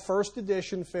Coverdale First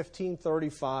Edition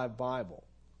 1535 Bible.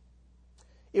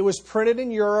 It was printed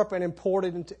in Europe and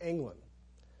imported into England.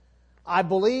 I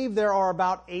believe there are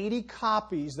about 80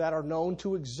 copies that are known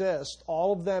to exist,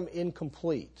 all of them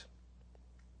incomplete.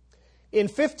 In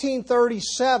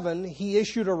 1537, he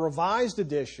issued a revised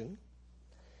edition,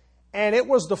 and it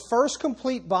was the first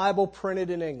complete Bible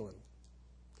printed in England.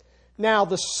 Now,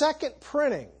 the second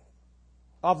printing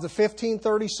of the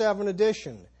 1537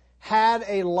 edition had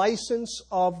a license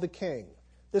of the king.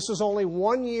 This was only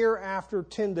 1 year after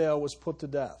Tyndale was put to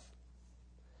death.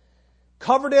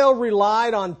 Coverdale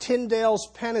relied on Tyndale's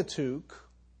Pentateuch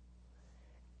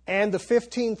and the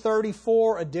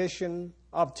 1534 edition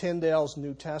of Tyndale's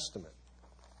New Testament.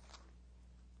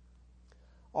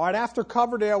 All right, after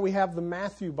Coverdale, we have the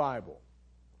Matthew Bible.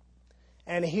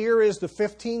 And here is the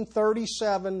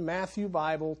 1537 Matthew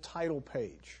Bible title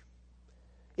page.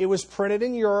 It was printed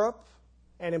in Europe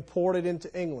and imported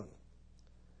into England.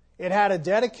 It had a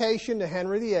dedication to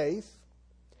Henry VIII,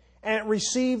 and it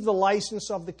received the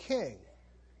license of the king.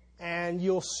 And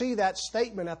you'll see that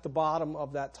statement at the bottom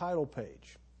of that title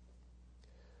page.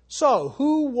 So,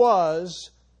 who was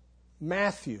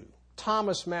Matthew?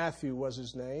 Thomas Matthew was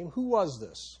his name. Who was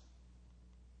this?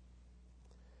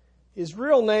 His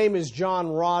real name is John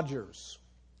Rogers,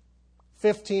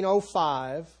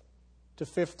 1505 to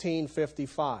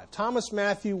 1555. Thomas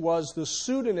Matthew was the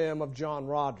pseudonym of John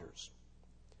Rogers.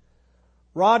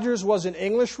 Rogers was an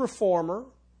English reformer,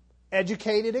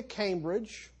 educated at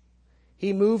Cambridge.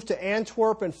 He moved to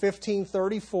Antwerp in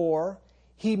 1534.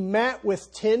 He met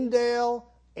with Tyndale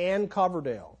and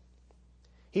Coverdale.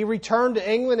 He returned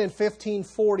to England in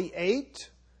 1548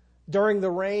 during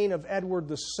the reign of Edward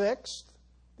VI,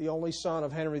 the only son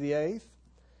of Henry VIII.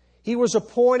 He was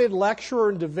appointed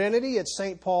lecturer in divinity at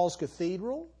St. Paul's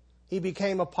Cathedral. He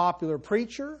became a popular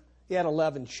preacher. He had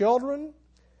 11 children.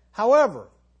 However,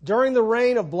 during the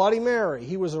reign of Bloody Mary,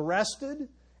 he was arrested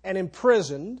and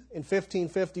imprisoned in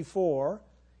 1554.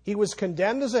 He was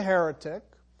condemned as a heretic,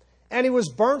 and he was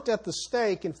burnt at the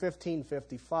stake in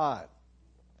 1555.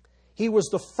 He was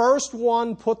the first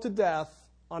one put to death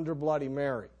under Bloody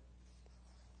Mary.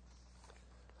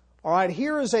 All right,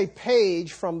 here is a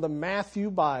page from the Matthew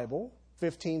Bible,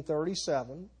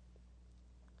 1537.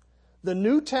 The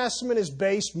New Testament is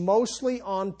based mostly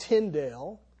on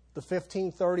Tyndale, the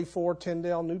 1534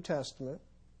 Tyndale New Testament.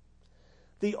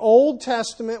 The Old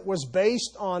Testament was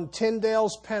based on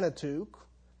Tyndale's Pentateuch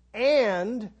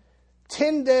and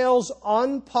Tyndale's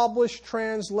unpublished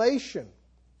translation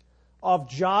of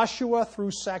Joshua through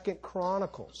 2nd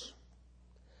Chronicles.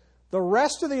 The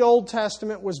rest of the Old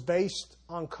Testament was based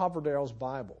on Coverdale's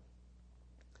Bible.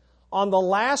 On the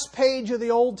last page of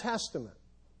the Old Testament,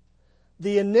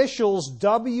 the initials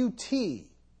WT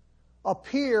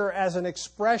appear as an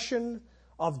expression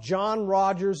of John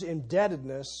Rogers'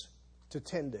 indebtedness to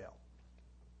Tyndale.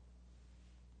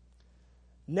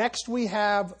 Next we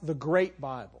have the Great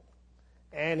Bible.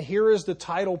 And here is the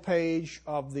title page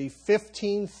of the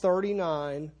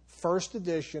 1539 First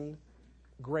Edition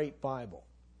Great Bible.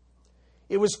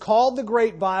 It was called the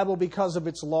Great Bible because of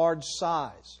its large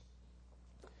size.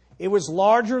 It was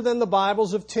larger than the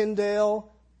Bibles of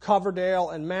Tyndale, Coverdale,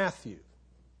 and Matthew.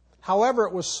 However,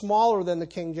 it was smaller than the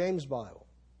King James Bible.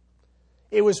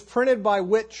 It was printed by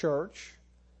Whitchurch,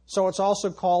 so it's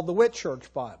also called the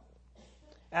Whitchurch Bible,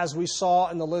 as we saw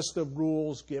in the list of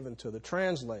rules given to the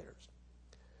translators.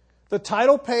 The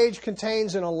title page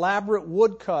contains an elaborate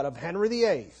woodcut of Henry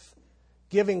VIII,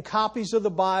 giving copies of the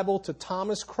Bible to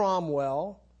Thomas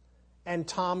Cromwell and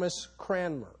Thomas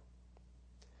Cranmer.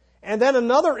 And then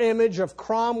another image of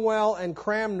Cromwell and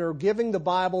Cranmer giving the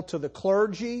Bible to the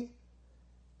clergy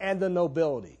and the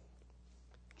nobility,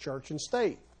 church and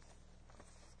state.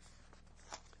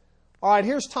 All right,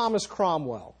 here's Thomas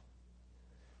Cromwell,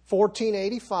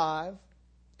 1485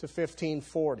 to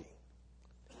 1540.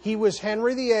 He was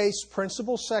Henry VIII's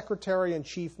principal secretary and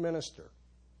chief minister.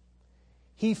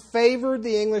 He favored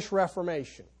the English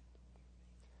Reformation.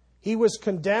 He was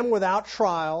condemned without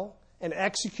trial and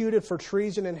executed for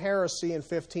treason and heresy in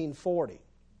 1540.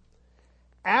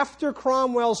 After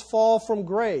Cromwell's fall from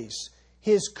grace,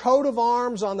 his coat of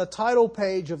arms on the title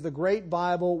page of the Great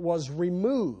Bible was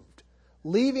removed,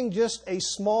 leaving just a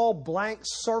small blank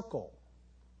circle.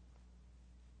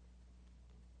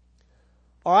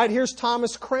 All right, here's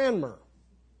Thomas Cranmer,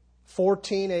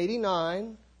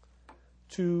 1489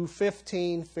 to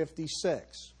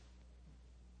 1556.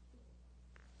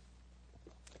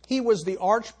 He was the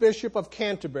Archbishop of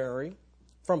Canterbury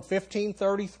from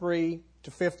 1533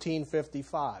 to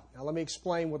 1555. Now let me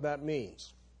explain what that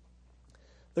means.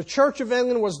 The Church of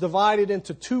England was divided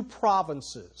into two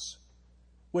provinces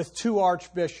with two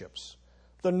archbishops.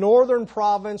 The northern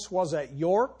province was at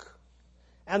York,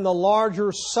 and the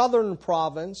larger southern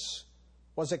province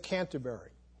was at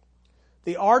Canterbury.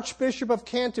 The Archbishop of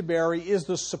Canterbury is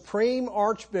the supreme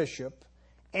archbishop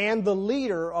and the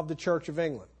leader of the Church of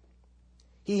England.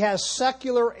 He has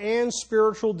secular and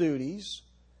spiritual duties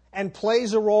and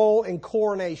plays a role in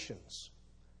coronations,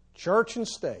 church and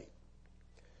state.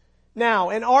 Now,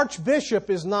 an archbishop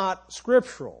is not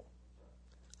scriptural.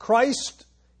 Christ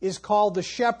is called the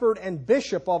shepherd and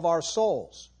bishop of our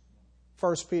souls,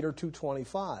 1 Peter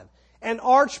 2:25. An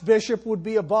archbishop would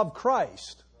be above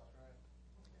Christ.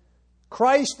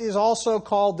 Christ is also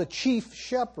called the chief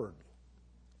shepherd,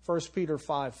 1 Peter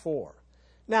 5:4.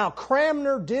 Now,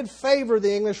 Cranmer did favor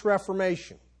the English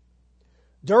Reformation.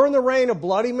 During the reign of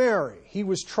Bloody Mary, he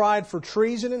was tried for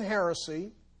treason and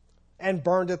heresy and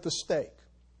burned at the stake.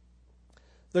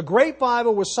 The Great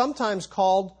Bible was sometimes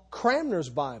called Cranmer's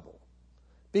Bible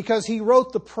because he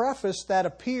wrote the preface that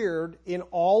appeared in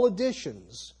all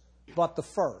editions but the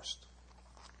first.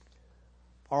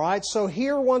 All right, so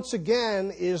here once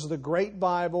again is the Great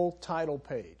Bible title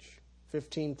page,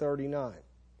 1539.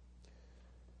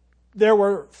 There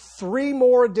were 3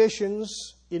 more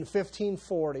editions in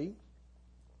 1540,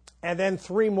 and then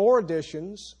 3 more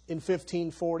editions in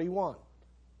 1541.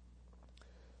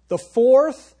 The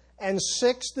 4th and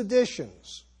 6th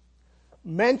editions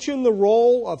mention the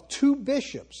role of 2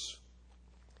 bishops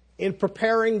in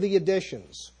preparing the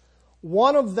editions.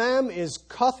 One of them is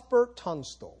Cuthbert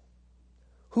Tunstall,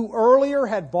 who earlier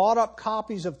had bought up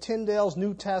copies of Tyndale's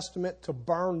New Testament to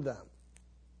burn them.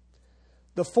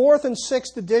 The 4th and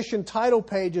 6th edition title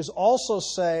pages also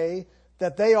say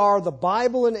that they are the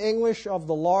Bible in English of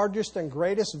the largest and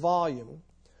greatest volume,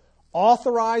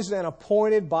 authorized and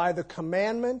appointed by the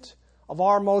commandment of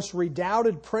our most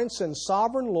redoubted Prince and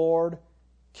Sovereign Lord,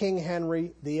 King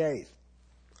Henry VIII.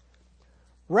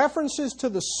 References to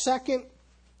the second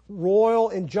royal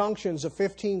injunctions of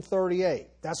 1538.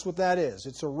 That's what that is.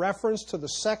 It's a reference to the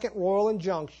second royal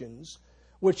injunctions,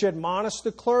 which admonish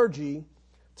the clergy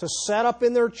to set up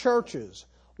in their churches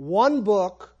one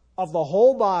book of the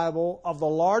whole Bible of the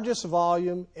largest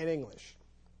volume in English.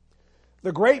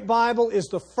 The Great Bible is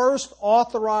the first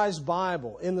authorized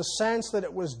Bible in the sense that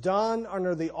it was done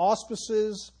under the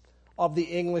auspices of the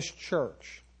English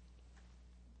Church.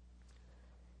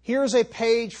 Here's a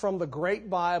page from the Great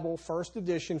Bible, first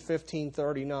edition,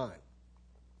 1539.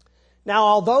 Now,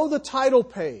 although the title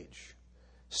page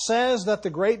says that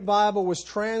the Great Bible was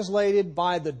translated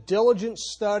by the diligent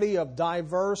study of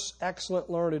diverse, excellent,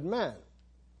 learned men,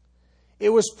 it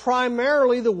was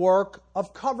primarily the work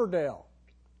of Coverdale.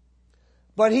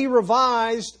 But he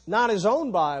revised not his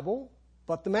own Bible,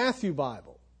 but the Matthew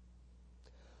Bible.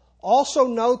 Also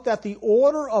note that the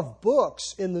order of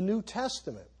books in the New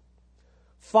Testament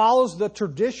follows the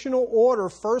traditional order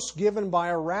first given by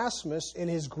Erasmus in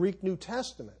his Greek New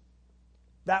Testament.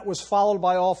 That was followed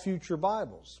by all future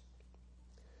Bibles.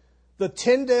 The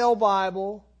Tyndale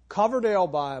Bible, Coverdale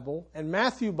Bible, and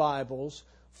Matthew Bibles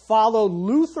follow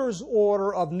Luther's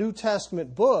order of New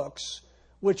Testament books,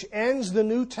 which ends the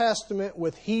New Testament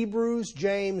with Hebrews,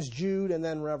 James, Jude, and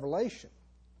then Revelation.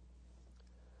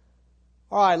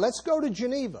 All right, let's go to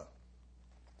Geneva.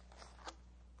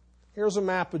 Here's a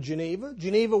map of Geneva.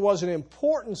 Geneva was an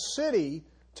important city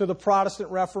to the Protestant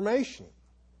Reformation.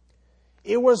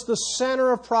 It was the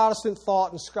center of Protestant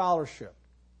thought and scholarship.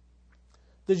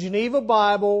 The Geneva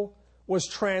Bible was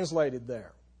translated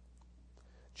there.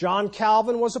 John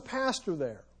Calvin was a pastor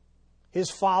there.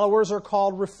 His followers are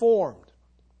called Reformed.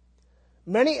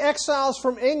 Many exiles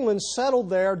from England settled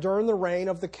there during the reign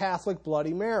of the Catholic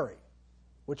Bloody Mary,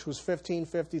 which was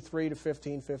 1553 to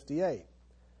 1558.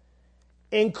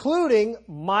 Including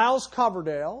Miles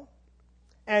Coverdale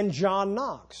and John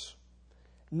Knox.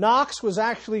 Knox was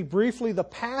actually briefly the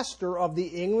pastor of the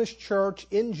English church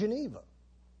in Geneva.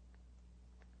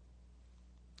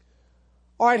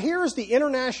 All right, here is the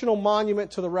International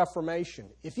Monument to the Reformation.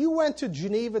 If you went to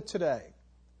Geneva today,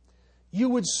 you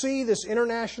would see this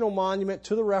International Monument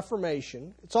to the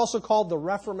Reformation. It's also called the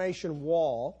Reformation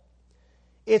Wall.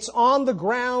 It's on the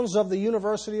grounds of the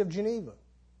University of Geneva.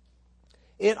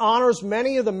 It honors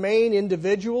many of the main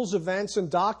individuals, events, and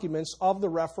documents of the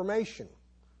Reformation.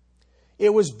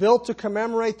 It was built to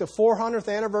commemorate the 400th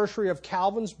anniversary of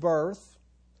Calvin's birth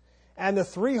and the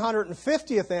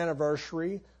 350th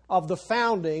anniversary of the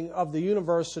founding of the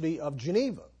University of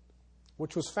Geneva,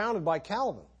 which was founded by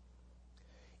Calvin.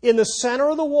 In the center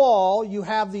of the wall, you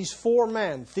have these four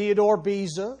men, Theodore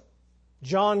Beza,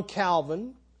 John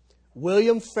Calvin,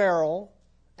 William Farel,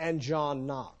 and John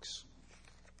Knox.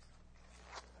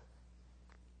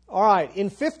 All right, in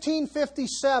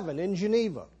 1557 in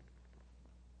Geneva,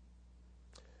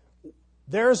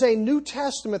 there's a New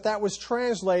Testament that was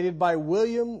translated by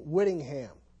William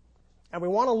Whittingham. And we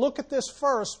want to look at this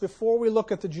first before we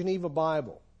look at the Geneva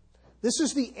Bible. This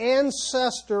is the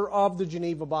ancestor of the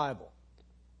Geneva Bible.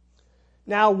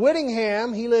 Now,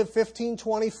 Whittingham, he lived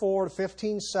 1524 to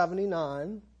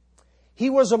 1579. He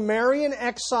was a Marian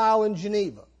exile in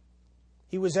Geneva.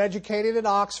 He was educated at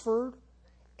Oxford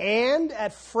and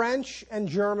at French and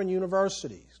German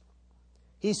universities.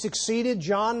 He succeeded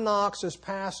John Knox as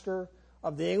pastor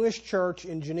of the English Church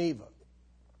in Geneva.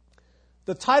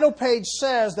 The title page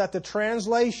says that the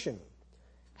translation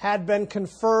had been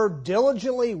conferred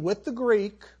diligently with the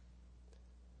Greek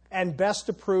and best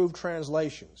approved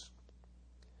translations.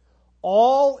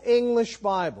 All English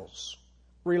Bibles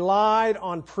relied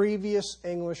on previous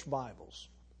English Bibles.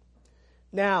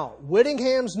 Now,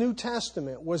 Whittingham's New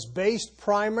Testament was based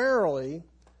primarily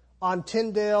on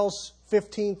Tyndale's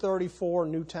 1534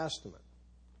 New Testament.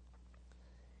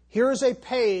 Here is a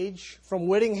page from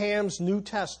Whittingham's New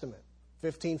Testament,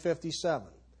 1557.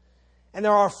 And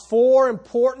there are four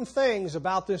important things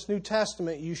about this New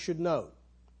Testament you should note.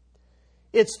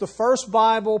 It's the first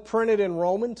Bible printed in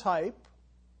Roman type,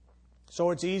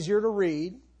 so it's easier to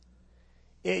read.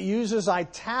 It uses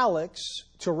italics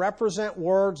to represent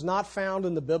words not found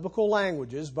in the biblical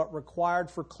languages, but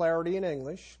required for clarity in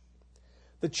English.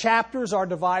 The chapters are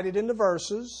divided into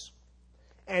verses,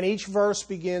 and each verse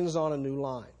begins on a new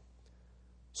line.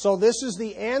 So this is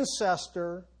the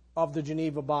ancestor of the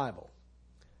Geneva Bible.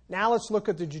 Now let's look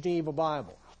at the Geneva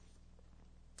Bible.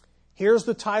 Here's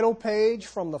the title page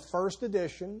from the first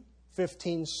edition,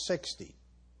 1560.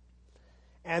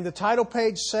 And the title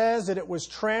page says that it was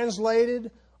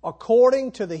translated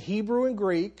according to the Hebrew and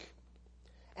Greek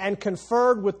and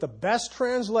conferred with the best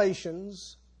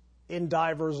translations in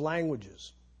diverse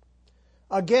languages.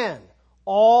 Again,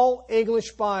 all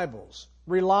English Bibles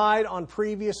relied on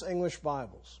previous English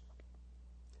Bibles.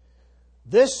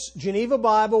 This Geneva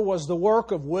Bible was the work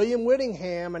of William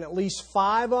Whittingham and at least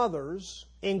 5 others,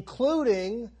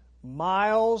 including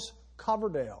Miles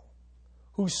Coverdale,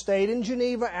 who stayed in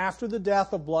Geneva after the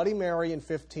death of Bloody Mary in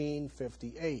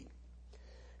 1558.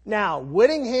 Now,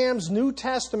 Whittingham's New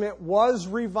Testament was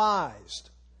revised.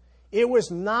 It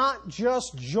was not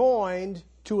just joined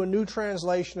to a new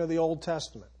translation of the Old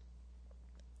Testament.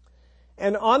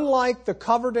 And unlike the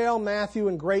Coverdale, Matthew,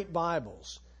 and Great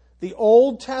Bibles, the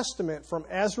Old Testament from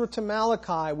Ezra to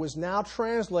Malachi was now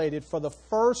translated for the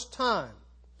first time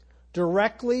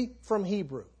directly from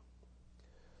Hebrew.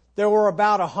 There were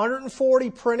about 140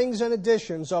 printings and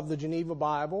editions of the Geneva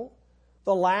Bible.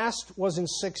 The last was in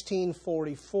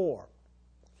 1644.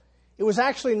 It was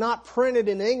actually not printed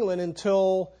in England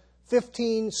until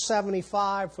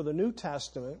 1575 for the New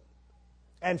Testament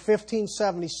and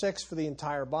 1576 for the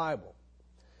entire Bible.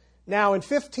 Now, in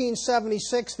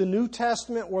 1576, the New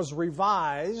Testament was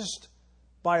revised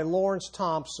by Lawrence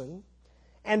Thompson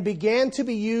and began to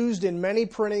be used in many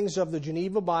printings of the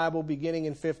Geneva Bible beginning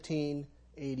in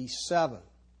 1587.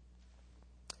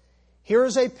 Here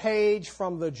is a page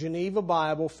from the Geneva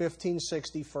Bible,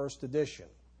 1560, first edition.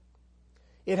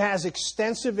 It has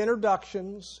extensive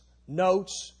introductions,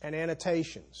 notes, and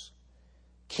annotations.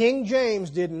 King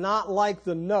James did not like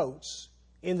the notes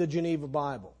in the Geneva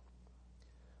Bible.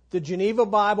 The Geneva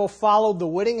Bible followed the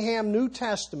Whittingham New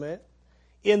Testament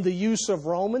in the use of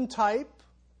Roman type,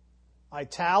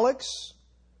 italics,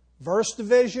 verse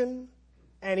division,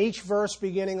 and each verse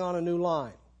beginning on a new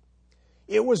line.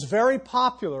 It was very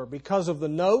popular because of the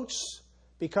notes,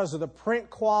 because of the print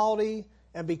quality,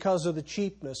 and because of the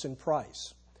cheapness in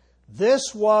price.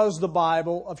 This was the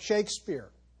Bible of Shakespeare.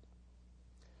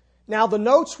 Now, the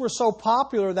notes were so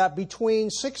popular that between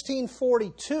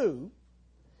 1642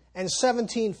 and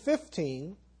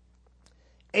 1715,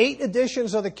 8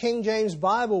 editions of the King James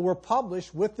Bible were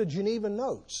published with the Geneva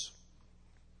notes.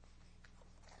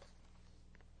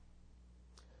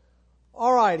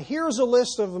 All right, here's a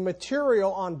list of the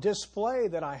material on display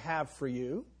that I have for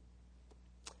you.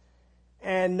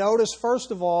 And notice,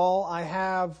 first of all, I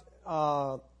have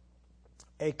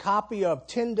a copy of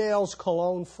Tyndale's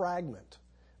Cologne Fragment.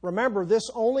 Remember, this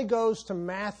only goes to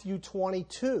Matthew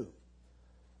 22.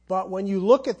 But when you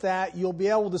look at that, you'll be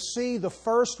able to see the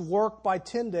first work by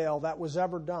Tyndale that was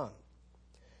ever done.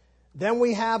 Then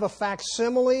we have a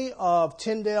facsimile of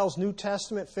Tyndale's New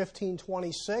Testament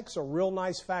 1526, a real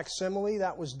nice facsimile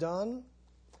that was done.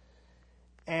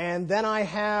 And then I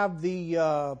have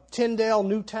the Tyndale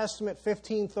New Testament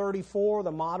 1534,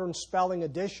 the modern spelling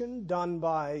edition, done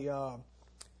by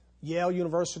Yale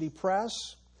University Press.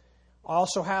 I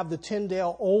also have the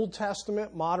Tyndale Old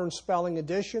Testament modern spelling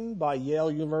edition by Yale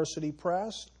University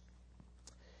Press.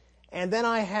 And then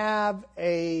I have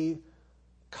a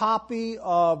copy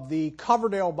of the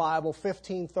Coverdale Bible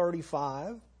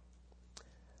 1535.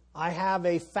 I have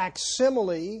a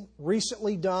facsimile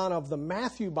recently done of the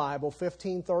Matthew Bible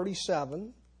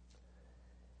 1537.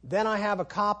 Then I have a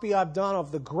copy I've done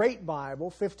of the Great Bible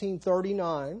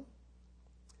 1539.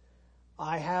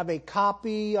 I have a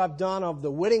copy I've done of the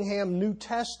Whittingham New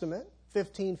Testament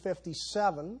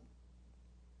 1557.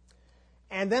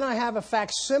 And then I have a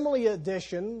facsimile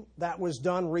edition that was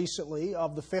done recently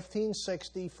of the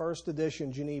 1560 First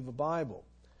Edition Geneva Bible.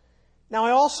 Now,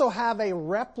 I also have a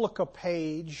replica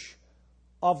page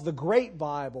of the Great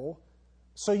Bible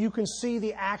so you can see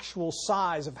the actual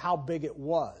size of how big it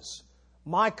was.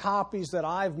 My copies that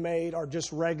I've made are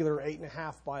just regular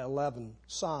 8.5 by 11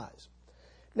 size.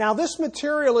 Now, this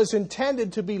material is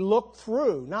intended to be looked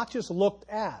through, not just looked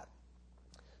at.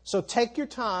 So take your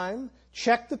time,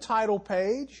 check the title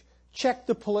page, check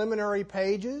the preliminary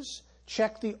pages,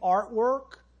 check the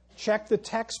artwork, check the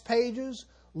text pages,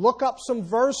 look up some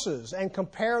verses and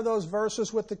compare those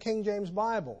verses with the King James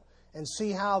Bible and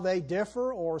see how they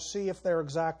differ or see if they're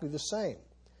exactly the same.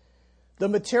 The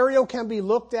material can be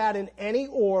looked at in any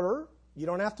order. You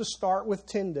don't have to start with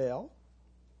Tyndale.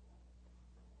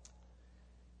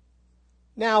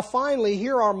 Now, finally,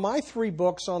 here are my 3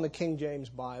 books on the King James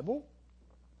Bible.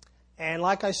 And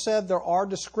like I said, there are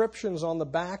descriptions on the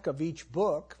back of each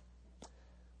book.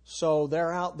 So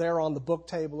they're out there on the book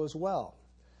table as well.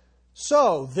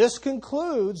 So this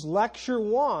concludes Lecture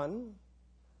 1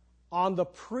 on the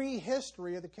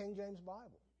prehistory of the King James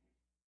Bible.